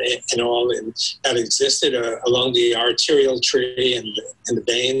all that existed along the arterial tree and the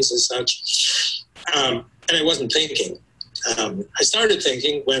veins and such. And I wasn't thinking. I started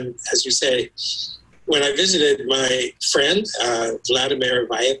thinking when, as you say, when I visited my friend, Vladimir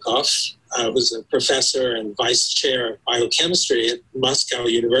Vyakov, who's a professor and vice chair of biochemistry at Moscow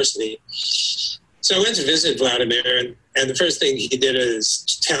University. So I went to visit Vladimir, and the first thing he did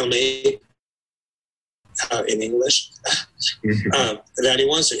is tell me in English that he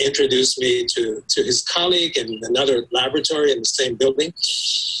wants to introduce me to his colleague in another laboratory in the same building.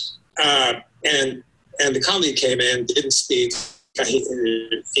 And the colleague came in, didn't speak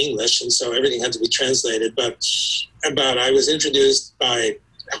English, and so everything had to be translated. But I was introduced by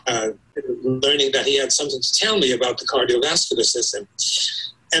learning that he had something to tell me about the cardiovascular system.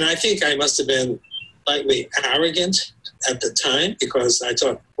 And I think I must have been slightly arrogant at the time, because I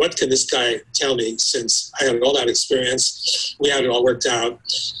thought, what can this guy tell me, since I had all that experience? We had it all worked out.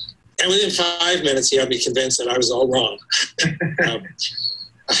 And within 5 minutes, he had me convinced that I was all wrong.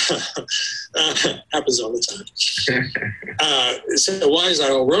 Happens all the time. So why is I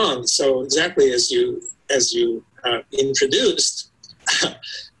all wrong? So exactly as you introduced,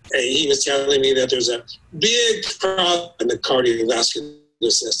 he was telling me that there's a big problem in the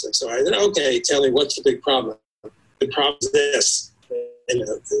cardiovascular system. So I said, okay, tell me, what's the big problem? The problem is this. And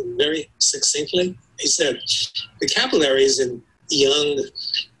very succinctly, he said, the capillaries in young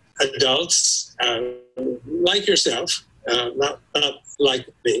adults, like yourself, not like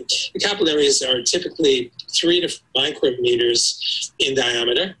me. The capillaries are typically 3 to 5 micrometers in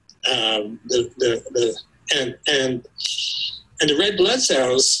diameter. And the red blood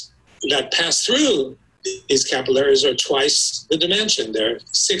cells that pass through these capillaries are twice the dimension. They're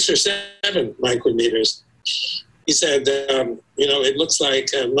 6 or 7 micrometers. He said, it looks like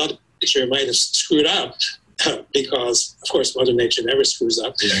Mother Nature might have screwed up. Because, of course, Mother Nature never screws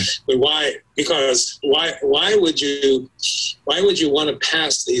up. Yeah. But why? Because why would you want to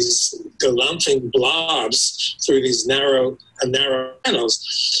pass these galumphing blobs through these narrow channels?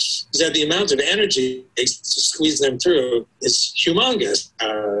 Is that the amount of energy it takes to squeeze them through is humongous.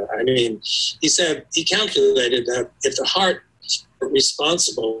 He said he calculated that if the heart were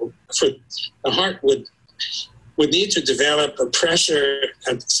responsible for the heart would need to develop a pressure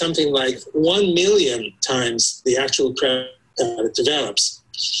at something like 1 million times the actual pressure that it develops.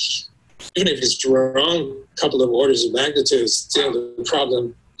 Even if it's wrong a couple of orders of magnitude, still the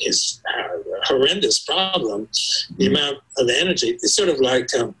problem is a horrendous problem. The amount of energy, it's sort of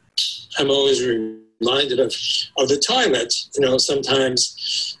like, I'm always reminded of the toilet.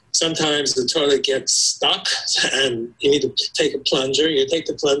 Sometimes the toilet gets stuck and you need to take a plunger. You take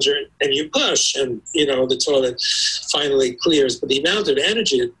the plunger and you push, and the toilet finally clears. But the amount of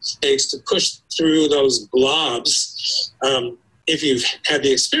energy it takes to push through those blobs, if you've had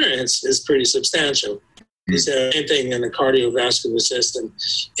the experience, is pretty substantial. It's the same thing in the cardiovascular system.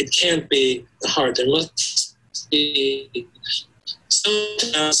 It can't be the heart. There must be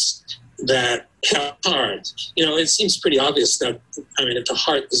something else that hard. It seems pretty obvious that, if the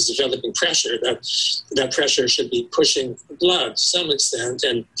heart is developing pressure, that pressure should be pushing blood to some extent.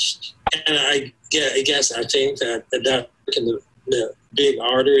 And I think that in the big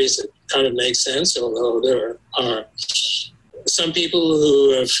arteries, it kind of makes sense, although there are some people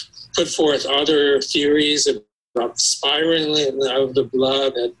who have put forth other theories about spiraling of the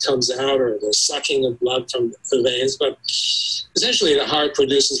blood that comes out, or the sucking of blood from the veins. But essentially the heart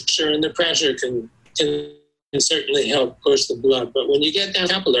produces pressure, and the pressure can certainly help push the blood. But when you get down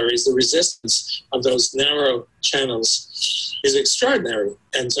capillaries, the resistance of those narrow channels is extraordinary.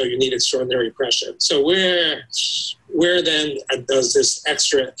 And so you need extraordinary pressure. So where then does this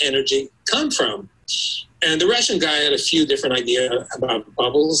extra energy come from? And the Russian guy had a few different ideas about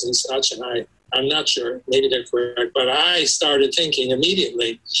bubbles and such, and I'm not sure, maybe they're correct, but I started thinking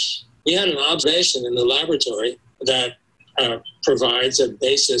immediately. We had an observation in the laboratory that provides a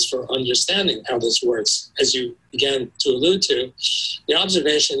basis for understanding how this works. As you began to allude to, the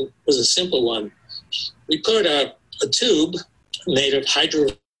observation was a simple one. We put a tube made of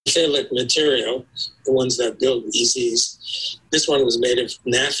hydrophilic material, the ones that build EZs. This one was made of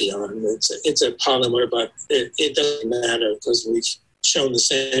Nafion. It's a polymer, but it doesn't matter because we've shown the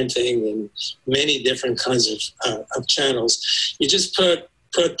same thing in many different kinds of channels. You just put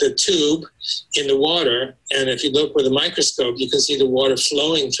the tube in the water, and if you look with a microscope, you can see the water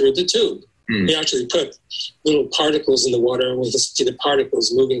flowing through the tube. We actually put little particles in the water, and we can see the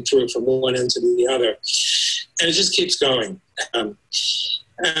particles moving through from one end to the other. And it just keeps going.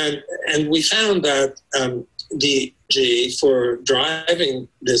 And we found that the G for driving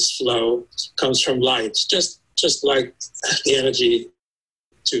this flow comes from light, just like the energy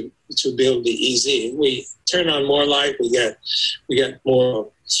to build the EZ. We turn on more light, we get more.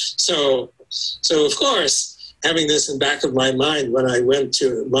 So of course, having this in the back of my mind, when I went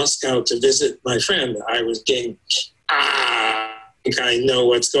to Moscow to visit my friend, I was getting, I think I know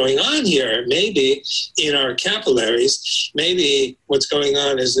what's going on here. Maybe in our capillaries, maybe what's going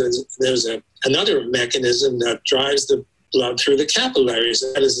on is there's another mechanism that drives the blood through the capillaries.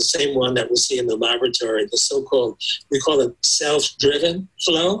 That is the same one that we see in the laboratory, the so-called, we call it self-driven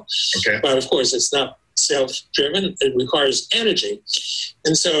flow. Okay. But of course, it's not self-driven. It requires energy.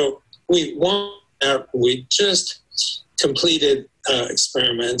 And so we just completed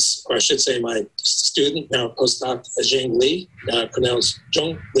experiments, or I should say my student, now postdoc, Jing Li, pronounced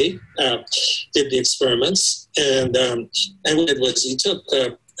Zhong Li, did the experiments. And what he did was he took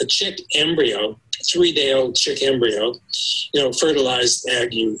a chick embryo, 3-day-old chick embryo, fertilized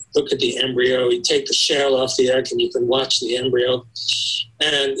egg. You look at the embryo, you take the shell off the egg, and you can watch the embryo.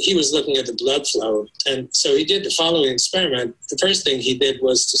 And he was looking at the blood flow. And so he did the following experiment. The first thing he did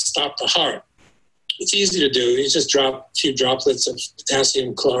was to stop the heart. It's easy to do. You just drop a few droplets of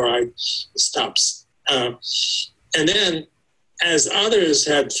potassium chloride, it stops. And then, as others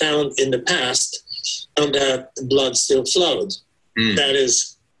had found in the past, found that the blood still flowed. That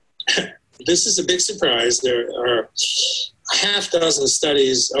is, this is a big surprise. There are a half dozen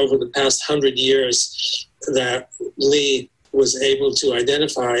studies over the past 100 years that Lee was able to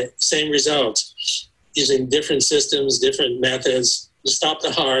identify same result using different systems, different methods. You stop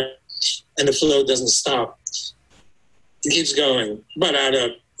the heart, and the flow doesn't stop. It keeps going, but at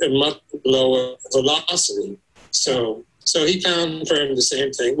a much lower velocity. So he confirmed the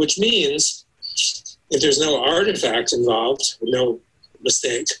same thing, which means if there's no artifact involved, no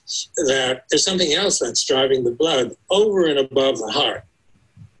mistake, that there's something else that's driving the blood over and above the heart.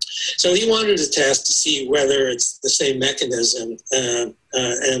 So he wanted to test to see whether it's the same mechanism, and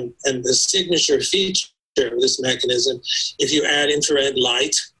the signature feature of this mechanism, if you add infrared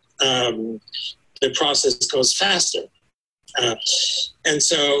light, the process goes faster. And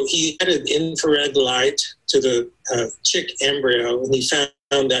so he added infrared light to the chick embryo, and he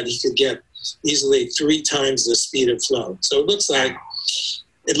found that he could get easily 3 times the speed of flow. So it looks like,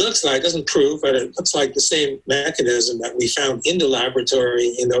 doesn't prove, but it looks like the same mechanism that we found in the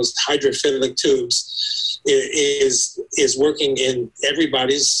laboratory in those hydrophilic tubes is working in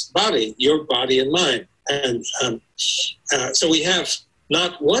everybody's body, your body and mine. And so we have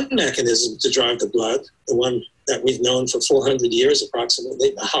not one mechanism to drive the blood, the one that we've known for 400 years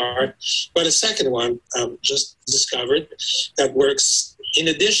approximately, the heart, but a second one just discovered that works in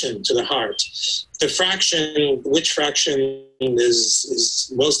addition to the heart. The fraction, which fraction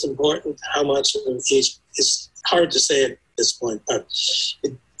is most important, how much of each, is hard to say at this point, but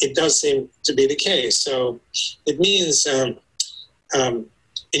it does seem to be the case. So it means in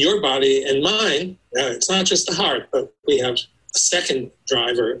your body and mine, it's not just the heart, but we have a second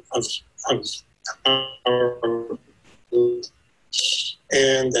driver of our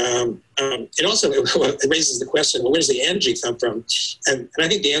and it also it raises the question, well, where does the energy come from? And I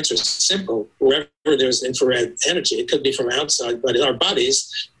think the answer is simple. Wherever there's infrared energy, it could be from outside, but in our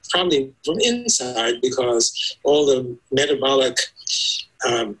bodies, probably from inside, because all the metabolic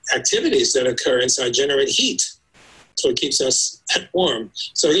activities that occur inside generate heat. So it keeps us warm.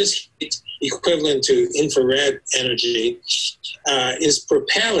 So this heat, equivalent to infrared energy, is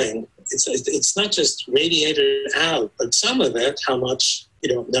propelling. It's not just radiated out, but some of it, how much You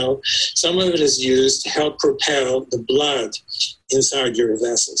don't know. Some of it is used to help propel the blood inside your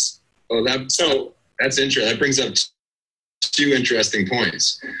vessels. Well, that's interesting. That brings up two interesting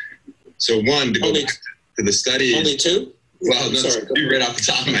points. So one, to go back to the study. Only two? Well, no, two right off the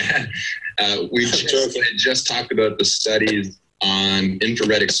top of my head. I just talked about the studies on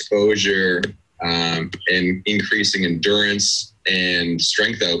infrared exposure and increasing endurance and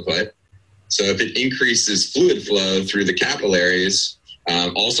strength output. So if it increases fluid flow through the capillaries,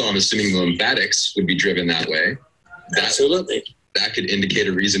 also I'm assuming the lymphatics would be driven that way. Absolutely. That could indicate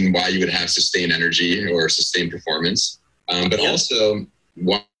a reason why you would have sustained energy or sustained performance. But also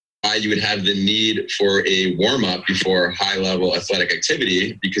why you would have the need for a warm-up before high-level athletic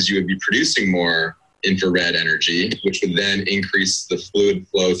activity, because you would be producing more infrared energy, which would then increase the fluid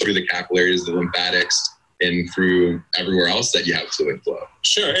flow through the capillaries, the lymphatics, and through everywhere else that you have fluid flow.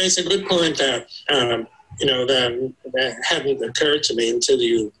 Sure. It's a good point that, that hadn't occurred to me until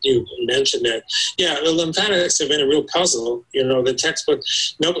you mentioned it. Yeah, the lymphatics have been a real puzzle. The textbook,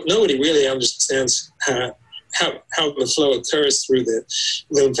 nobody really understands how the flow occurs through the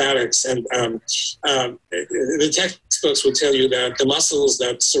lymphatics. And the textbooks will tell you that the muscles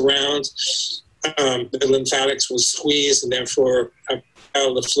that surround the lymphatics will squeeze and therefore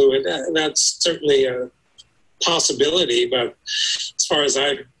propel the fluid. That's certainly a possibility, but as far as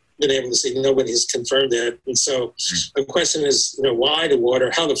I've been able to see, nobody's confirmed it. And so the question is, why the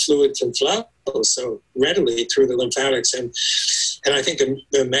water, how the fluid can flow so readily through the lymphatics. And I think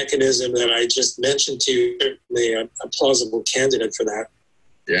the mechanism that I just mentioned to you is certainly a plausible candidate for that.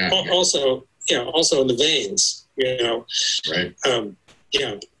 Yeah. Also in the veins, Right.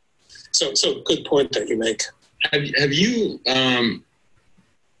 So good point that you make. Have you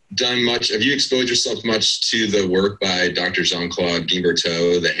done much? Have you exposed yourself much to the work by Dr. Jean-Claude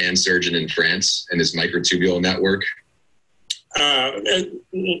Guimberteau, the hand surgeon in France, and his microtubule network?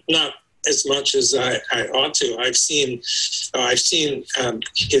 Not as much as I ought to. I've seen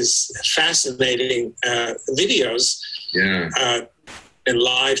his fascinating videos in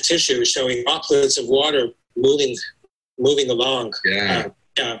live tissue showing droplets of water moving along. Yeah.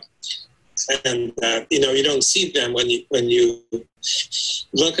 And you don't see them when you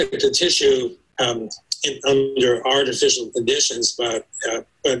look at the tissue under artificial conditions, but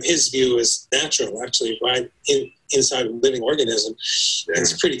his view is natural, actually, right inside a living organism. Yeah.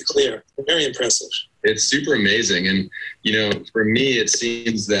 It's pretty clear, very impressive. It's super amazing, and for me, it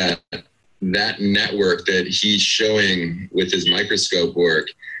seems that network that he's showing with his microscope work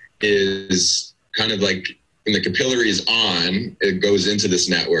is kind of like, from the capillaries on, it goes into this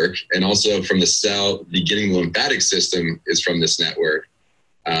network, and also from the cell beginning, the lymphatic system is from this network.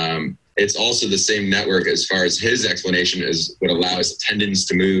 It's also the same network as far as his explanation is what allows tendons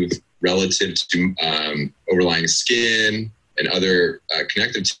to move relative to overlying skin and other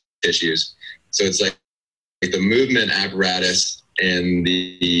connective tissues. So it's like the movement apparatus and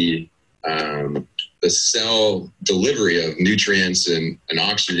the cell delivery of nutrients and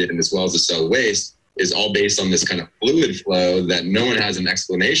oxygen, as well as the cell waste, is all based on this kind of fluid flow that no one has an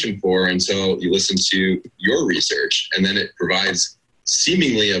explanation for until you listen to your research. And then it provides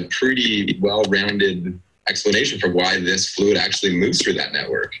seemingly a pretty well-rounded explanation for why this fluid actually moves through that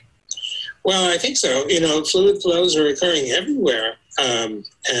network. Well, I think so. Fluid flows are occurring everywhere.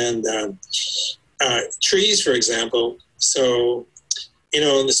 Trees, for example. So, in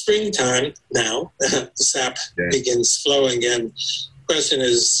the springtime now, the sap begins flowing, and question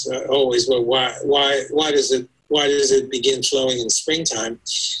is always, well, why does it begin flowing in springtime?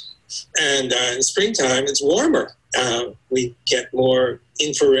 And in springtime, it's warmer. We get more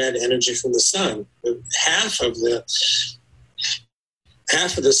infrared energy from the sun. Half of the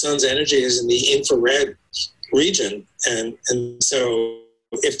sun's energy is in the infrared region, and so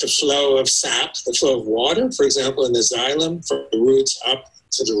if the flow of sap, the flow of water, for example, in the xylem, from the roots up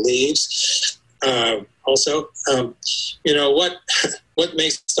to the leaves. What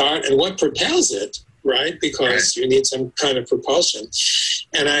makes it start and what propels it, right? Because you need some kind of propulsion.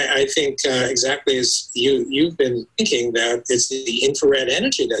 And I think exactly as you've been thinking, that it's the infrared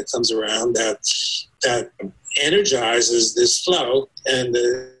energy that comes around that energizes this flow, and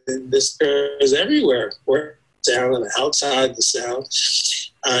this occurs everywhere, where cell and outside the cell,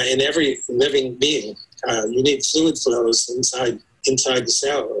 in every living being. You need fluid flows inside the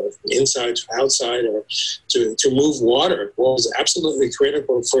cell, or inside to outside, or to move water. Water is absolutely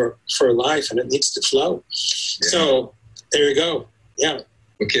critical for life, and it needs to flow. Yeah. So there you go. Yeah.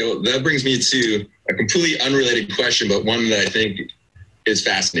 Okay, well, that brings me to a completely unrelated question, but one that I think is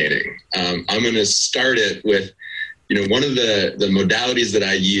fascinating. I'm going to start it with, one of the modalities that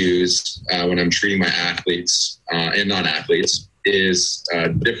I use when I'm treating my athletes and non-athletes is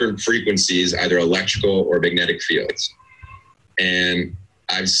different frequencies, either electrical or magnetic fields. And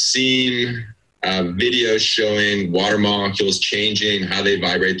I've seen videos showing water molecules changing, how they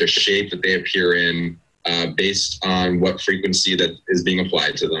vibrate, the shape that they appear in, based on what frequency that is being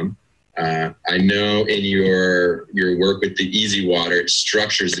applied to them. I know in your work with the Easy Water, it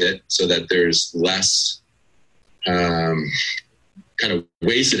structures it so that there's less kind of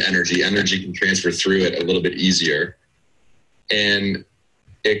wasted energy. Energy can transfer through it a little bit easier. And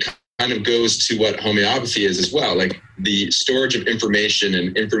it kind of goes to what homeopathy is as well, like the storage of information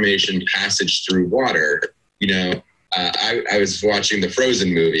and information passage through water. I was watching the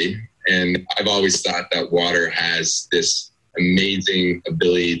Frozen movie, and I've always thought that water has this amazing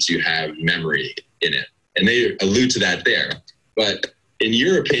ability to have memory in it. And they allude to that there. But in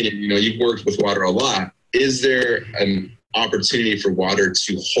your opinion, you've worked with water a lot. Is there an opportunity for water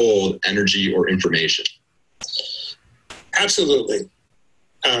to hold energy or information? Absolutely.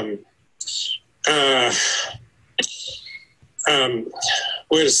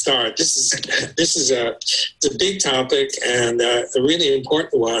 Where to start? This is a big topic and a really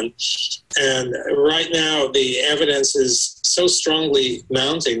important one. And right now, the evidence is so strongly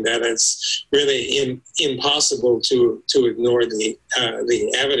mounting that it's really impossible to ignore the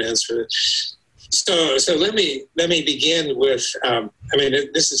evidence for it. So let me begin with.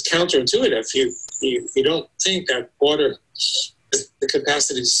 This is counterintuitive. You don't think that water has the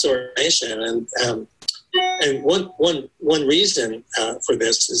capacity to store information, and one reason for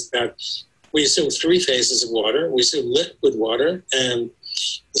this is that we assume three phases of water. We assume liquid water, and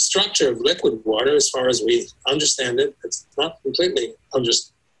the structure of liquid water, as far as we understand it, it's not completely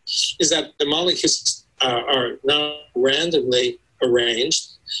understood, is that the molecules are not randomly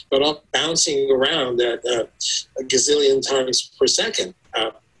arranged, but all bouncing around at a gazillion times per second.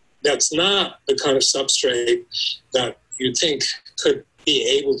 That's not the kind of substrate that you think could be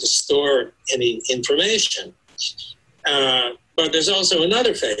able to store any information. But there's also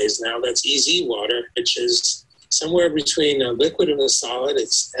another phase now, that's easy water, which is somewhere between a liquid and a solid.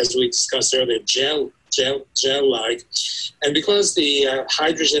 It's, as we discussed earlier, gel-like. And because the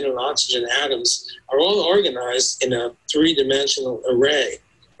hydrogen and oxygen atoms are all organized in a three-dimensional array,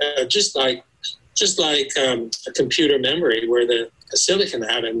 just like a computer memory where the silicon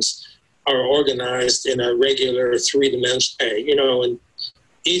atoms are organized in a regular three-dimensional array, and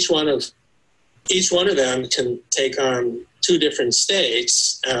each one of them can take on two different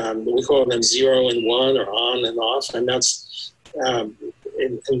states. We call them 0 and 1, or on and off, and that's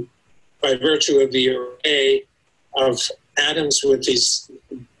by virtue of the array of atoms with these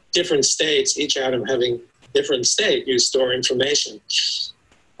different states, each atom having different state, you store information.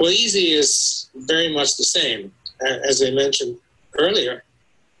 Well, easy is very much the same. As I mentioned earlier,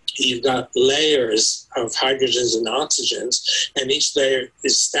 you've got layers of hydrogens and oxygens, and each layer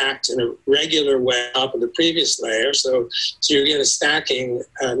is stacked in a regular way up of the previous layer. So you get a stacking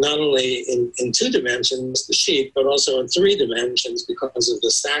not only in 2 dimensions, the sheet, but also in 3 dimensions because of the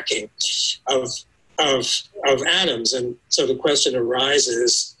stacking of atoms. And so the question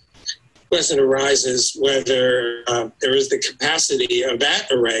arises whether there is the capacity of that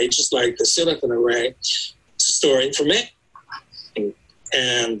array, just like the silicon array, to store information.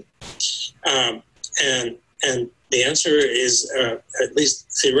 And the answer is, at least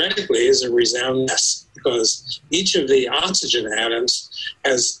theoretically, is a resounding yes, because each of the oxygen atoms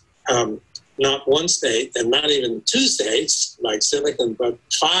has not one state and not even 2 states like silicon, but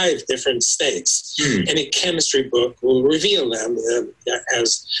 5 different states. Any chemistry book will reveal them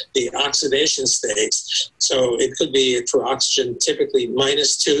as the oxidation states. So it could be for oxygen typically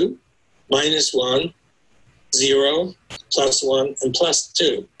 -2, -1, 0, +1, and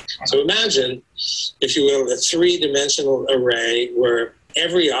 +2. So imagine, if you will, a 3-dimensional array where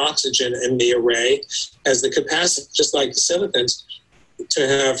every oxygen in the array has the capacity, just like the silicons, to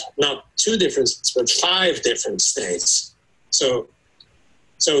have not 2 different states, but 5 different states. So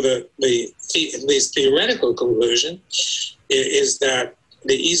the at least theoretical conclusion is that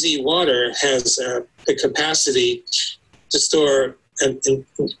the easy water has the capacity to store an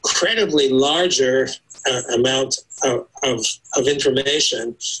incredibly larger amount of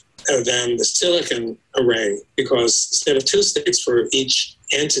information than the silicon array, because instead of 2 states for each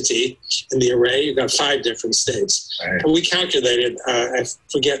entity in the array, you've got 5 different states. Right. And we calculated, I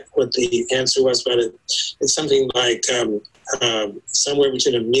forget what the answer was, but it's something like somewhere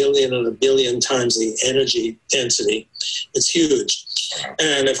between 1 million and 1 billion times the energy density. It's huge. Wow.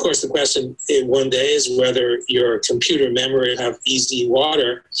 And of course, the question in one day is whether your computer memory will have easy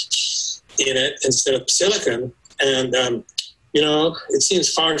water in it instead of silicon. And, it seems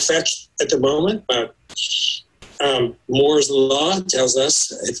far-fetched at the moment, but Moore's law tells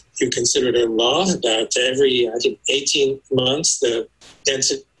us, if you consider it a law, that every, I think, 18 months, the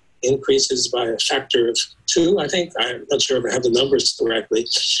density increases by a factor of 2, I think. I'm not sure if I have the numbers correctly.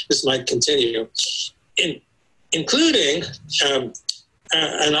 This might continue, including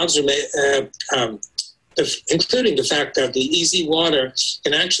an observation, including the fact that the easy water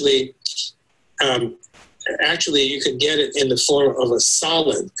can actually you can get it in the form of a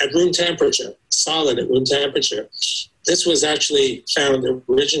solid at room temperature. This was actually found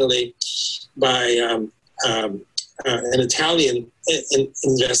originally by an Italian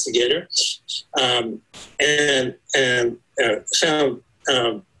investigator, and found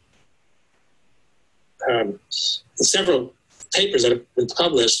several papers that have been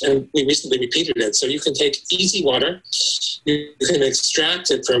published, and we recently repeated it. So you can take easy water, you can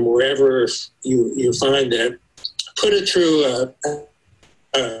extract it from wherever you find it, put it through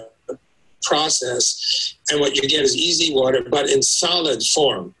a process, and what you get is easy water, but in solid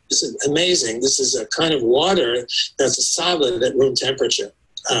form. This is amazing. This is a kind of water that's a solid at room temperature.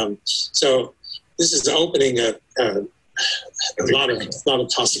 So this is opening a lot of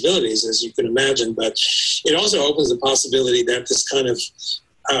possibilities, as you can imagine, but it also opens the possibility that this kind of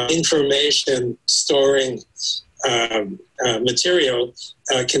information storing material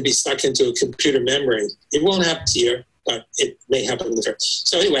can be stuck into a computer memory. It won't happen here, but it may happen in the future.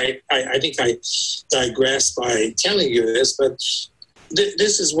 So anyway, I think I digress by telling you this, but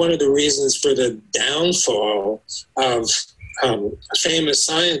this is one of the reasons for the downfall of a famous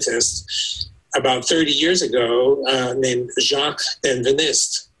scientist about 30 years ago named Jacques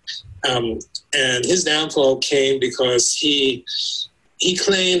Benveniste. And his downfall came because he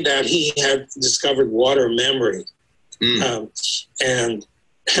claimed that he had discovered water memory. And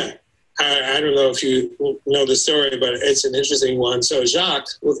I don't know if you know the story, but it's an interesting one. So Jacques,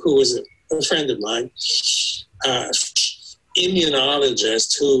 who was a friend of mine,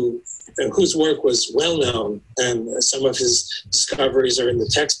 immunologist whose work was well known, and some of his discoveries are in the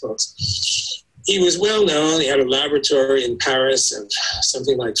textbooks. He was well known. He had a laboratory in Paris of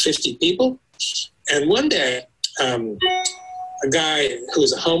something like 50 people. And one day, a guy who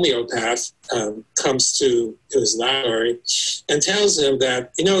is a homeopath comes to his laboratory and tells him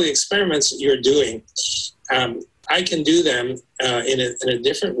that, the experiments that you're doing, I can do them in a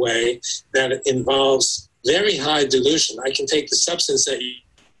different way that involves very high dilution. I can take the substance that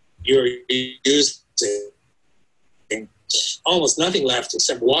you're using, almost nothing left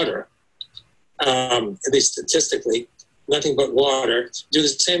except water, at least statistically, nothing but water, do the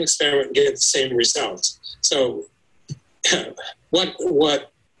same experiment and get the same results. So what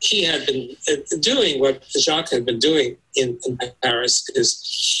he had been doing, what Jacques had been doing in Paris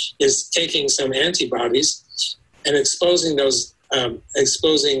is taking some antibodies and exposing those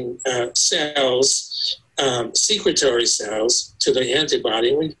cells, secretory cells, to the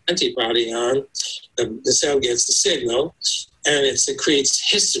antibody. When the antibody on, the cell gets the signal, and it secretes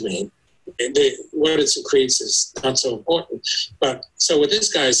histamine. What it secretes is not so important. But so what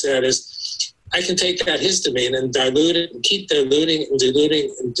this guy said is, I can take that histamine and dilute it and keep diluting and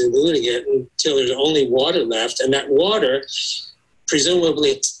diluting and diluting it until there's only water left. And that water,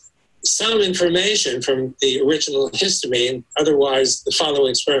 presumably some information from the original histamine, otherwise the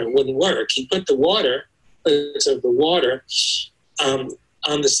following experiment wouldn't work. He put the water on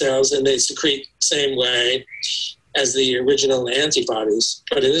the cells, and they secrete the same way as the original antibodies.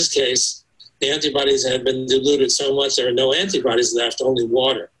 But in this case, the antibodies had been diluted so much there are no antibodies left, only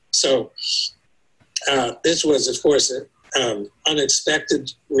water. So this was, of course, an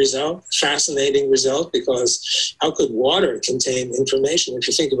unexpected result, fascinating result, because how could water contain information? If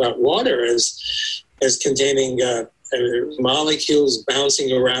you think about water as containing molecules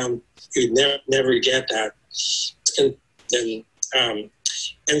bouncing around, you'd never get that.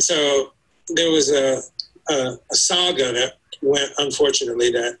 And so there was a saga that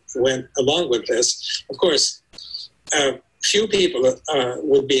went along with this. Of course, few people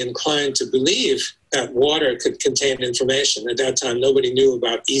would be inclined to believe that water could contain information. At that time, nobody knew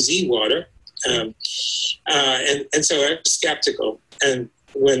about EZ water. And so I was skeptical. And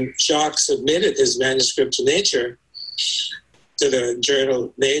when Jacques submitted his manuscript to Nature, to the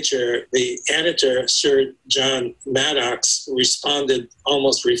journal Nature, the editor, Sir John Maddox, responded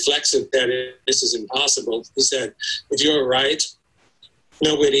almost reflexive that this is impossible. He said, if you're right,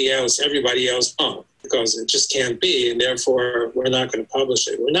 everybody else won't, because it just can't be, and therefore we're not going to publish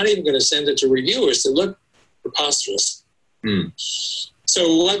it. We're not even going to send it to reviewers to look preposterous.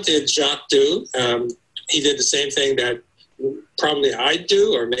 So what did Jacques do? He did the same thing that probably I'd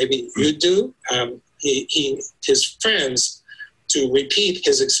do, or maybe you'd do. His friends to repeat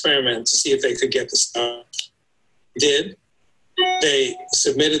his experiment to see if they could get the stuff did. They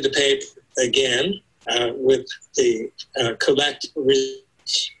submitted the paper again with the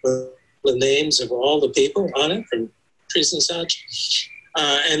the names of all the people on it from countries and such.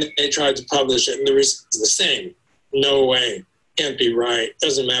 And they tried to publish it, and the result was the same. No way. Can't be right.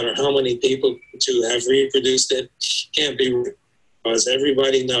 Doesn't matter how many people to have reproduced it. Can't be right, because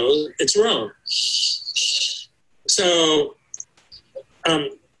everybody knows it's wrong. So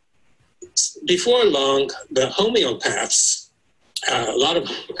before long, the homeopaths, a lot of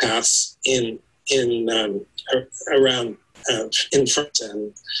homeopaths around in France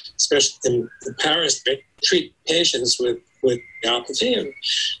and especially in Paris, they treat patients with homeopathy, and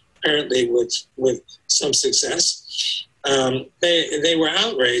apparently with some success. They were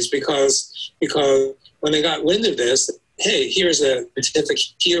outraged because when they got wind of this, hey, here's a scientific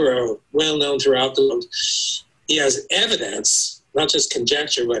hero, well known throughout the world. He has evidence, not just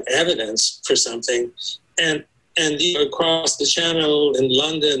conjecture, but evidence for something, and across the channel in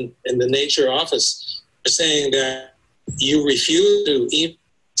London, in the Nature office, are saying that you refuse to even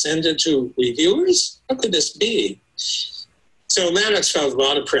send it to reviewers? How could this be? So Maddox felt a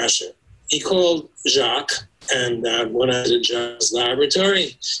lot of pressure. He called Jacques, and when I was at Jacques'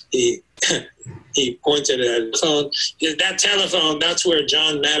 laboratory, he pointed at the phone. That telephone, that's where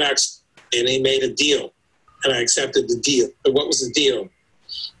John Maddox, and he made a deal. And I accepted the deal. But what was the deal?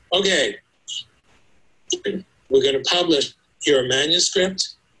 Okay, we're going to publish your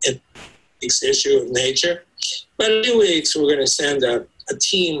manuscript in next issue of Nature. But in 2 weeks, we're going to send a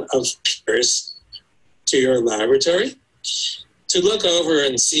team of peers to your laboratory to look over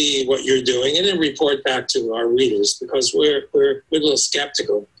and see what you're doing and then report back to our readers, because we're a little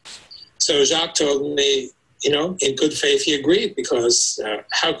skeptical. So Jacques told me, in good faith, he agreed, because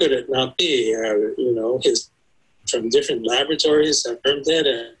how could it not be? His from different laboratories affirmed it,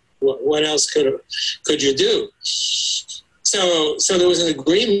 and what else could you do? So there was an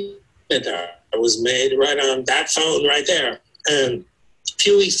agreement that was made right on that phone right there. And a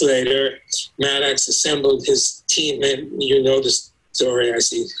few weeks later, Maddox assembled his team, and you know the story, I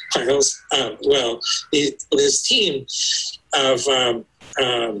see, Miles. His team of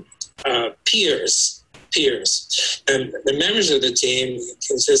peers. And the members of the team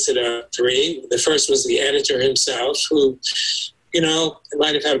consisted of 3. The first was the editor himself, who,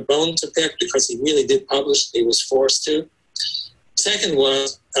 might have had a bone to pick because he really did publish. He was forced to. Second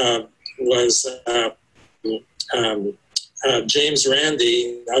was James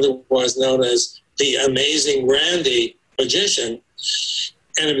Randi, otherwise known as the Amazing Randi magician,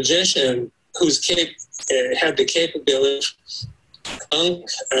 and a magician whose had the capability of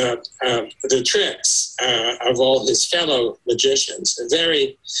the tricks of all his fellow magicians. A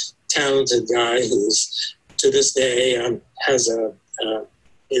very talented guy who's to this day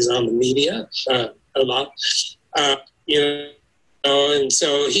is on the media a lot. And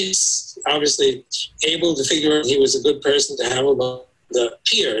so he's obviously able to figure out he was a good person to have among the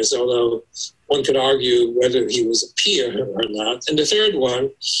peers, although one could argue whether he was a peer or not. And the third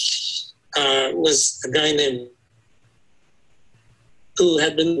one was a guy named who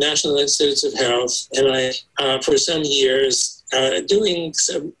had been National Institutes of Health, and for some years, doing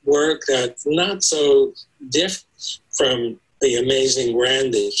some work that's not so different from the Amazing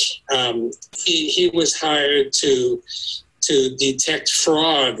Randi. He was hired to detect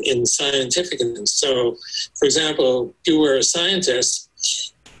fraud in scientific events. So, for example, if you were a scientist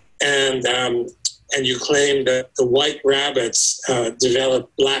and you claimed that the white rabbits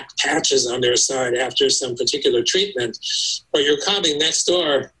developed black patches on their side after some particular treatment, but your colleague next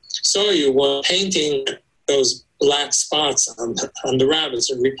door saw you while painting those black spots on the rabbits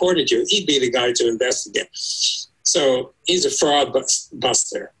and reported you, he'd be the guy to investigate. So he's a fraud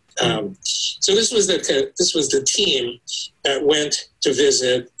buster. So this was the team that went to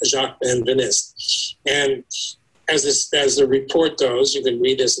visit Jacques Benveniste. And as the report goes, you can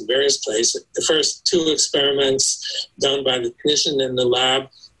read this in various places. The first 2 experiments done by the clinician in the lab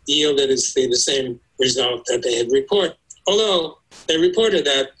yielded the same result that they had reported. Although they reported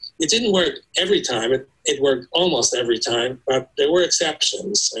that it didn't work every time. It worked almost every time, but there were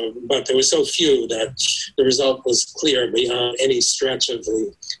exceptions. But there were so few that the result was clear beyond any stretch of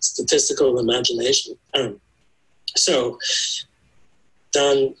the statistical imagination. So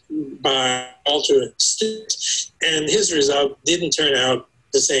done by Walter Stewart, and his result didn't turn out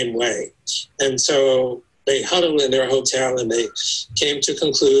the same way. And so they huddled in their hotel, and they came to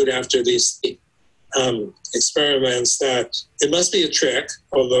conclude after these experiments that it must be a trick,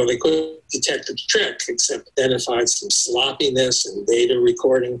 although they couldn't detect the trick except identified some sloppiness and data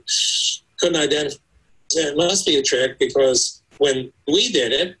recording. Couldn't identify it must be a trick because when we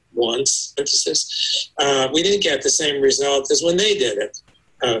did it, once, emphasis, we didn't get the same result as when they did it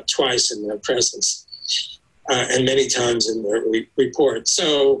twice in their presence. And many times in their report.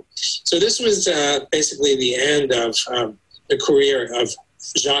 So this was basically the end of the career of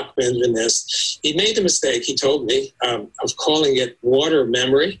Jacques Benveniste. He made the mistake, he told me, of calling it water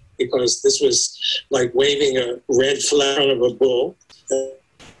memory, because this was like waving a red flag in front of a bull.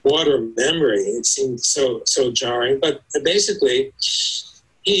 Water memory, it seemed so jarring. But basically,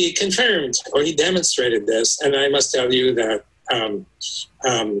 he confirmed, or he demonstrated this, and I must tell you that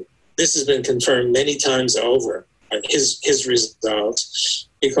this has been confirmed many times over, his results,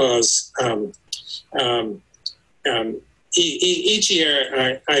 because each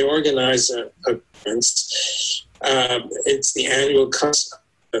year I organize a conference. It's the annual conference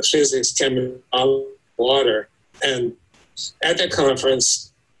of physics, chemistry, water, and at that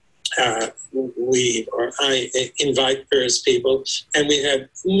conference, I invite various people, and we have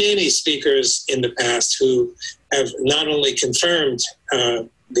many speakers in the past who have not only confirmed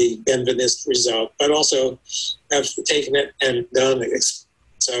the Benveniste result, but also have taken it and done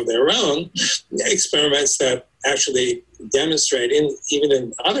of their own experiments that actually demonstrate, even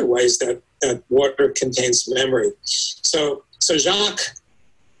in other ways, that water contains memory. So Jacques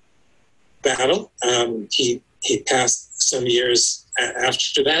battled. He passed some years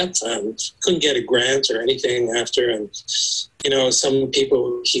after that. Couldn't get a grant or anything after, and some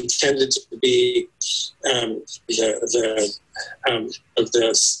people, he tended to be of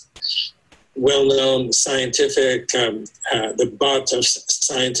this well-known scientific, the butt of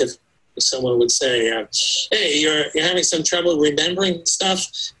scientific. Someone would say, "Hey, you're having some trouble remembering stuff.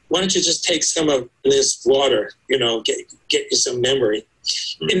 Why don't you just take some of this water? Get you some memory."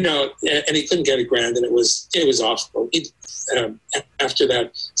 And he couldn't get a grant, and it was awful. After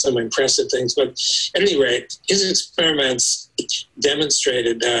that, some impressive things, but at any rate, his experiments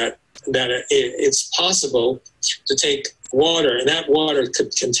demonstrated that it's possible to take water, and that water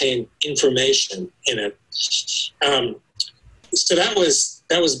could contain information in it. So that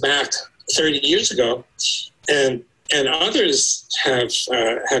was back 30 years ago, and others have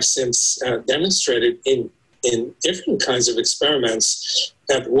since demonstrated in different kinds of experiments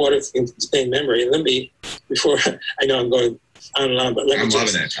that water can contain memory. And before I know I'm going on and on, but I'm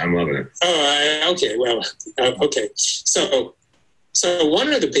loving it. Oh, okay. Well, okay. So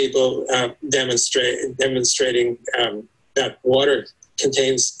one of the people demonstrating that water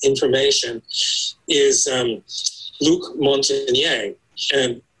contains information is Luc Montagnier.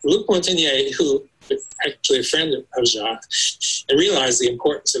 And Luc Montagnier, who is actually a friend of Jacques, and realized the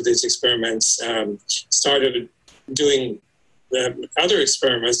importance of these experiments, started doing other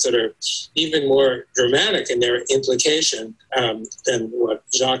experiments that are even more dramatic in their implication than what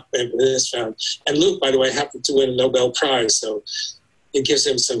Jacques Benveniste found. And Luc, by the way, happened to win a Nobel Prize, so it gives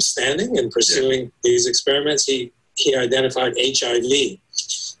him some standing in pursuing these experiments. He identified HIV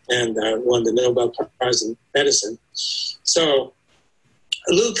and won the Nobel Prize in Medicine. So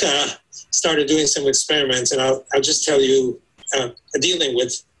Luc started doing some experiments, and I'll just tell you, dealing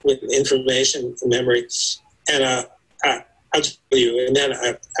with information and memory, and I'll tell you, and then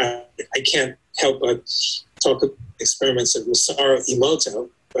I can't help but talk about experiments of Masaru Emoto,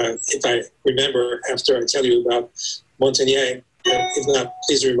 if I remember after I tell you about Montagnier. If not,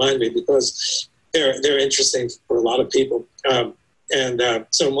 please remind me, because they're interesting for a lot of people.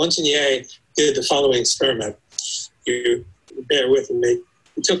 So Montagnier did the following experiment. You bear with me.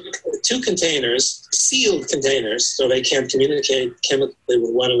 He took two containers, sealed containers, so they can't communicate chemically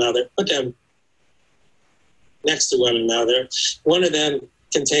with one another, put them next to one another. One of them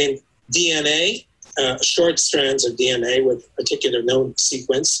contained DNA, short strands of DNA with a particular known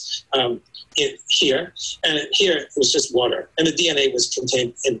sequence here. And here it was just water. And the DNA was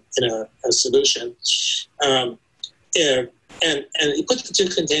contained in a solution. And he put the two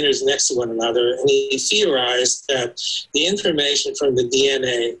containers next to one another, and he theorized that the information from the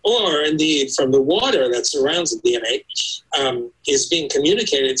DNA, or indeed from the water that surrounds the DNA, is being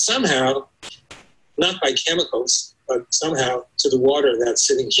communicated somehow, not by chemicals, but somehow to the water that's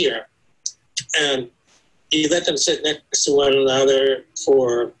sitting here. And he let them sit next to one another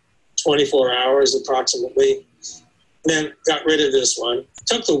for 24 hours approximately, and then got rid of this one.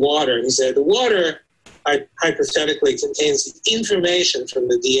 Took the water, and he said, the water hypothetically contains information from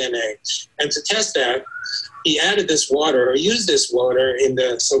the DNA. And to test that, he added this water, or used this water, in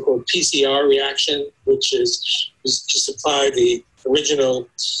the so-called PCR reaction, which is to supply the original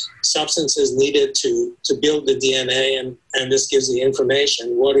substances needed to build the DNA, and this gives the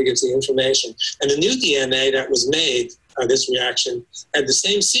information. Water gives the information. And the new DNA that was made, this reaction, had the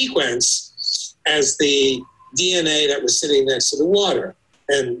same sequence as the DNA that was sitting next to the water.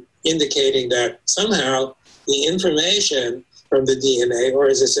 and indicating that somehow the information from the DNA, or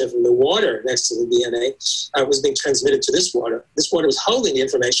as I said, from the water next to the DNA, was being transmitted to this water. This water was holding the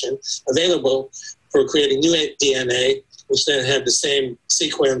information available for creating new DNA, which then had the same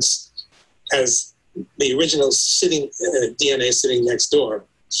sequence as the original DNA sitting next door.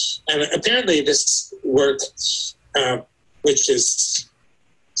 And apparently this work, which is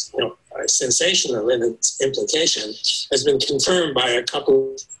sensational in its implication, has been confirmed by a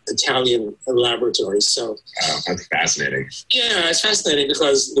couple Italian laboratories. So that's fascinating. Yeah, it's fascinating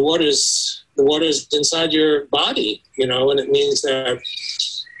because the water's inside your body, and it means that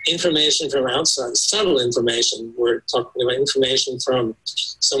information from outside, subtle information, we're talking about information from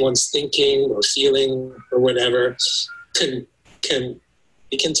someone's thinking or feeling or whatever, can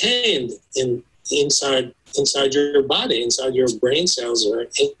be contained inside your body, inside your brain cells or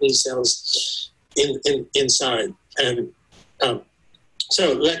any cells inside. And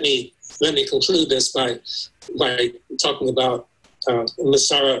so let me conclude this by talking about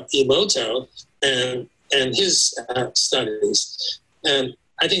Masaru Emoto and his studies. And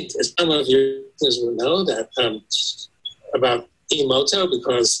I think some of your listeners will know that about Emoto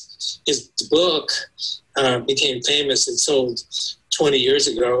because his book became famous. It sold 20 years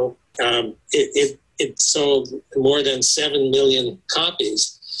ago. It sold more than 7 million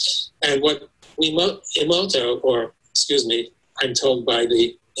copies. And what Emoto, or excuse me, I'm told by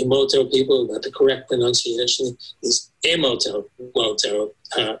the Emoto people that the correct pronunciation is Emoto. What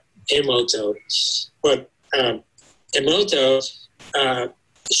Emoto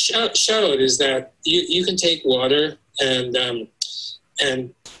showed is that you can take water and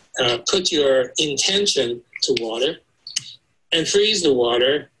put your intention to water and freeze the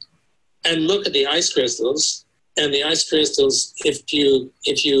water and look at the ice crystals. And the ice crystals, if you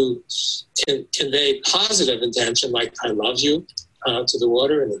can convey positive intention, like I love you, to the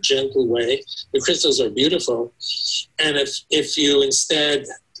water in a gentle way, the crystals are beautiful. And if you instead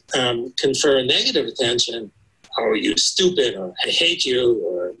confer negative attention, oh, you stupid, or I hate you,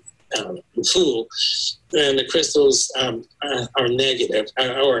 or you fool, then the crystals are negative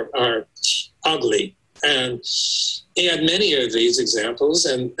or are ugly. And he had many of these examples,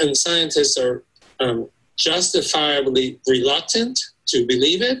 and scientists are justifiably reluctant to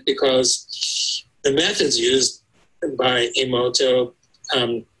believe it because the methods used by Emoto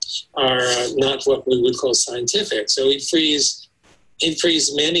are not what we would call scientific. So he frees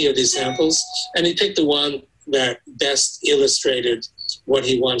many of these samples, and he picked the one that best illustrated what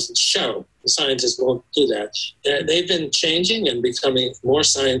he wanted to show. The scientists won't do that. They've been changing and becoming more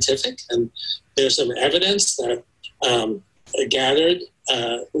scientific, and there's some evidence that gathered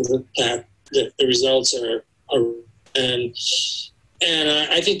that the results are and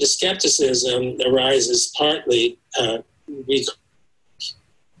I think the skepticism arises partly of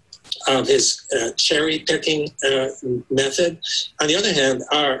his cherry picking method. On the other hand,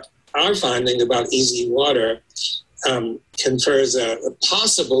 our finding about easy water confers a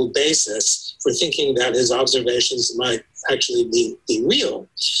possible basis for thinking that his observations might actually be real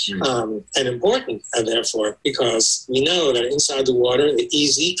and important, therefore, because we know that inside the water, the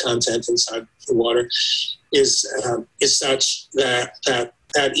EZ content inside the water is such that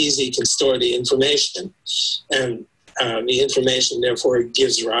EZ can store the information, and the information therefore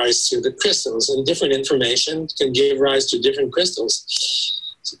gives rise to the crystals, and different information can give rise to different crystals.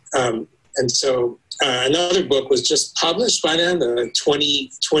 And so another book was just published by them, the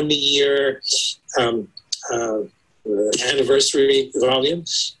 20-year anniversary volume,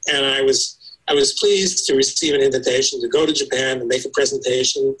 and I was pleased to receive an invitation to go to Japan and make a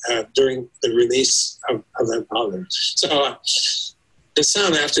presentation during the release of that volume. So in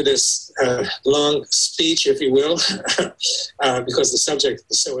sum, after this long speech, if you will, because the subject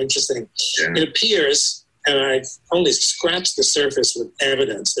is so interesting, it appears, and I've only scratched the surface with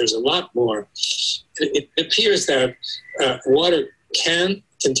evidence, there's a lot more. It appears that water can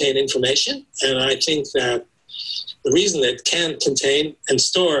contain information, and I think that the reason that it can contain and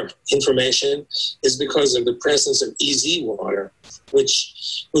store information is because of the presence of EZ water,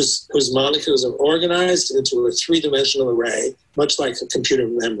 whose molecules are organized into a three-dimensional array, much like a computer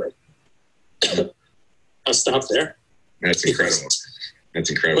memory. I'll stop there. That's incredible. That's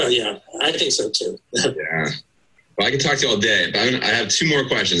incredible. Well, yeah, I think so too. Yeah. Well, I can talk to you all day, but I have two more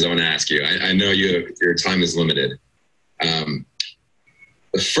questions I want to ask you. I know your time is limited. The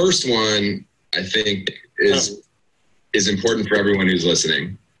first one, I think, is important for everyone who's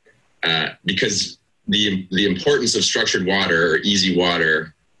listening, because the importance of structured water or easy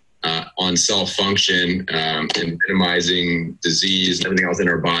water on cell function and minimizing disease and everything else in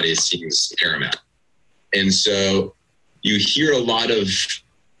our bodies seems paramount. And so you hear a lot of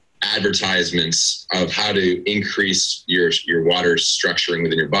advertisements of how to increase your water structuring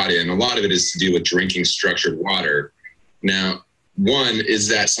within your body. And a lot of it is to do with drinking structured water. Now, one, is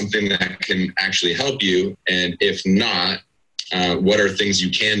that something that can actually help you? And if not, what are things you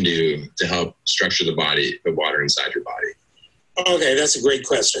can do to help structure the water inside your body? Okay, that's a great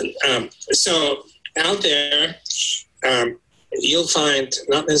question. So out there, you'll find,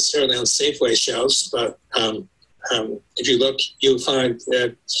 not necessarily on Safeway shelves, but if you look, you'll find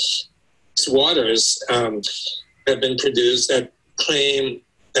that waters have been produced that claim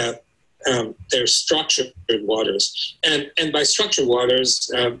that they're structured waters. And by structured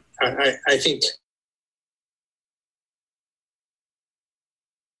waters, I think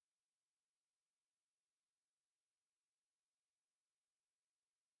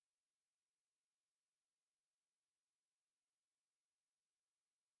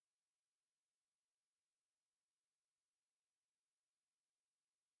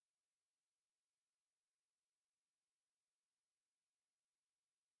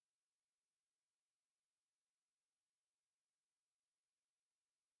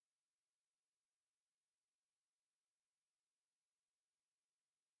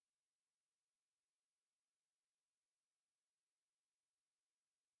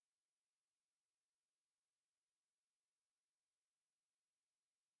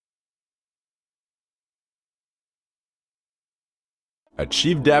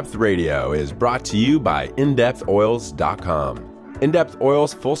Achieve Depth Radio is brought to you by InDepthOils.com. In-Depth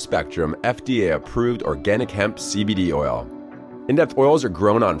Oils Full Spectrum FDA approved organic hemp CBD oil. In-Depth oils are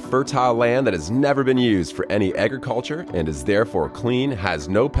grown on fertile land that has never been used for any agriculture and is therefore clean, has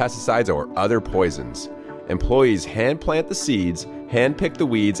no pesticides or other poisons. Employees hand plant the seeds, hand pick the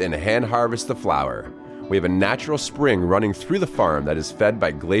weeds, and hand harvest the flower. We have a natural spring running through the farm that is fed by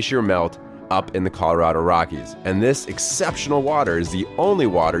glacier melt up in the Colorado Rockies. And this exceptional water is the only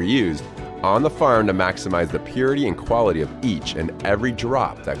water used on the farm to maximize the purity and quality of each and every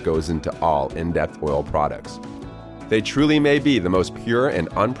drop that goes into all In-Depth oil products. They truly may be the most pure and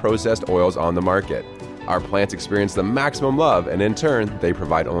unprocessed oils on the market. Our plants experience the maximum love, and in turn, they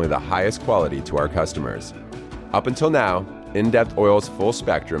provide only the highest quality to our customers. Up until now, In-Depth Oils Full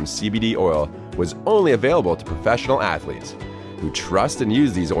Spectrum CBD oil was only available to professional athletes who trust and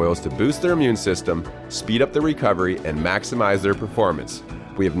use these oils to boost their immune system, speed up their recovery, and maximize their performance.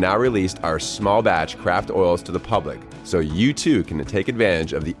 We have now released our small batch craft oils to the public, so you too can take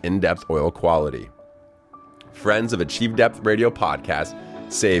advantage of the In-Depth oil quality. Friends of Achieve Depth Radio Podcast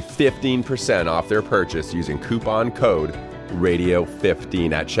save 15% off their purchase using coupon code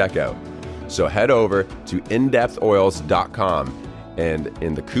RADIO15 at checkout. So head over to indepthoils.com and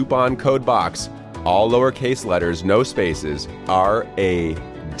in the coupon code box, all lowercase letters, no spaces,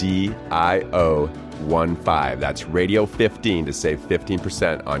 RADIO15. That's Radio 15 to save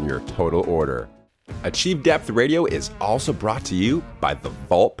 15% on your total order. Achieve Depth Radio is also brought to you by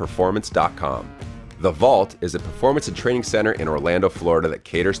TheVaultPerformance.com. The Vault is a performance and training center in Orlando, Florida that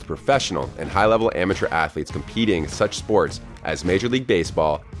caters to professional and high-level amateur athletes competing in such sports as Major League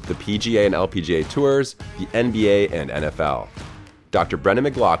Baseball, the PGA and LPGA Tours, the NBA, and NFL. Dr. Brendan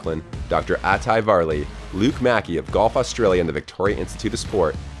McLaughlin, Dr. Atai Varley, Luke Mackey of Golf Australia and the Victoria Institute of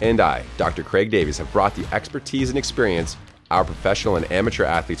Sport, and I, Dr. Craig Davies, have brought the expertise and experience our professional and amateur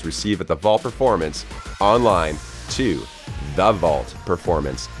athletes receive at the Vault Performance online to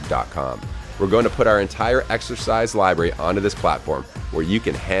thevaultperformance.com. We're going to put our entire exercise library onto this platform where you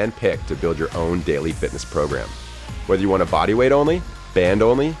can hand-pick to build your own daily fitness program. Whether you want a bodyweight only, band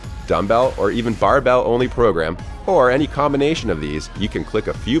only, dumbbell, or even barbell only program, or any combination of these, you can click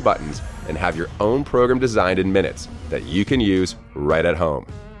a few buttons and have your own program designed in minutes that you can use right at home.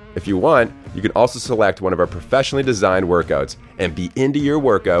 If you want, you can also select one of our professionally designed workouts and be into your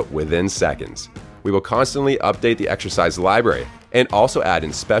workout within seconds. We will constantly update the exercise library and also add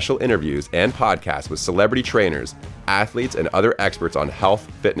in special interviews and podcasts with celebrity trainers, athletes, and other experts on health,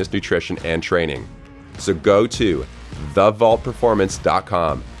 fitness, nutrition, and training. So go to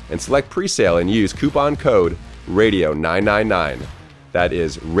thevaultperformance.com and select pre-sale and use coupon code RADIO999. That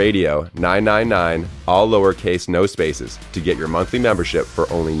is RADIO999, all lowercase, no spaces, to get your monthly membership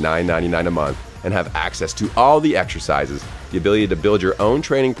for only $9.99 a month and have access to all the exercises, the ability to build your own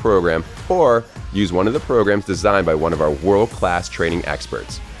training program, or use one of the programs designed by one of our world-class training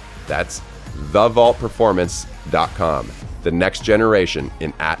experts. That's thevaultperformance.com, the next generation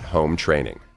in at-home training.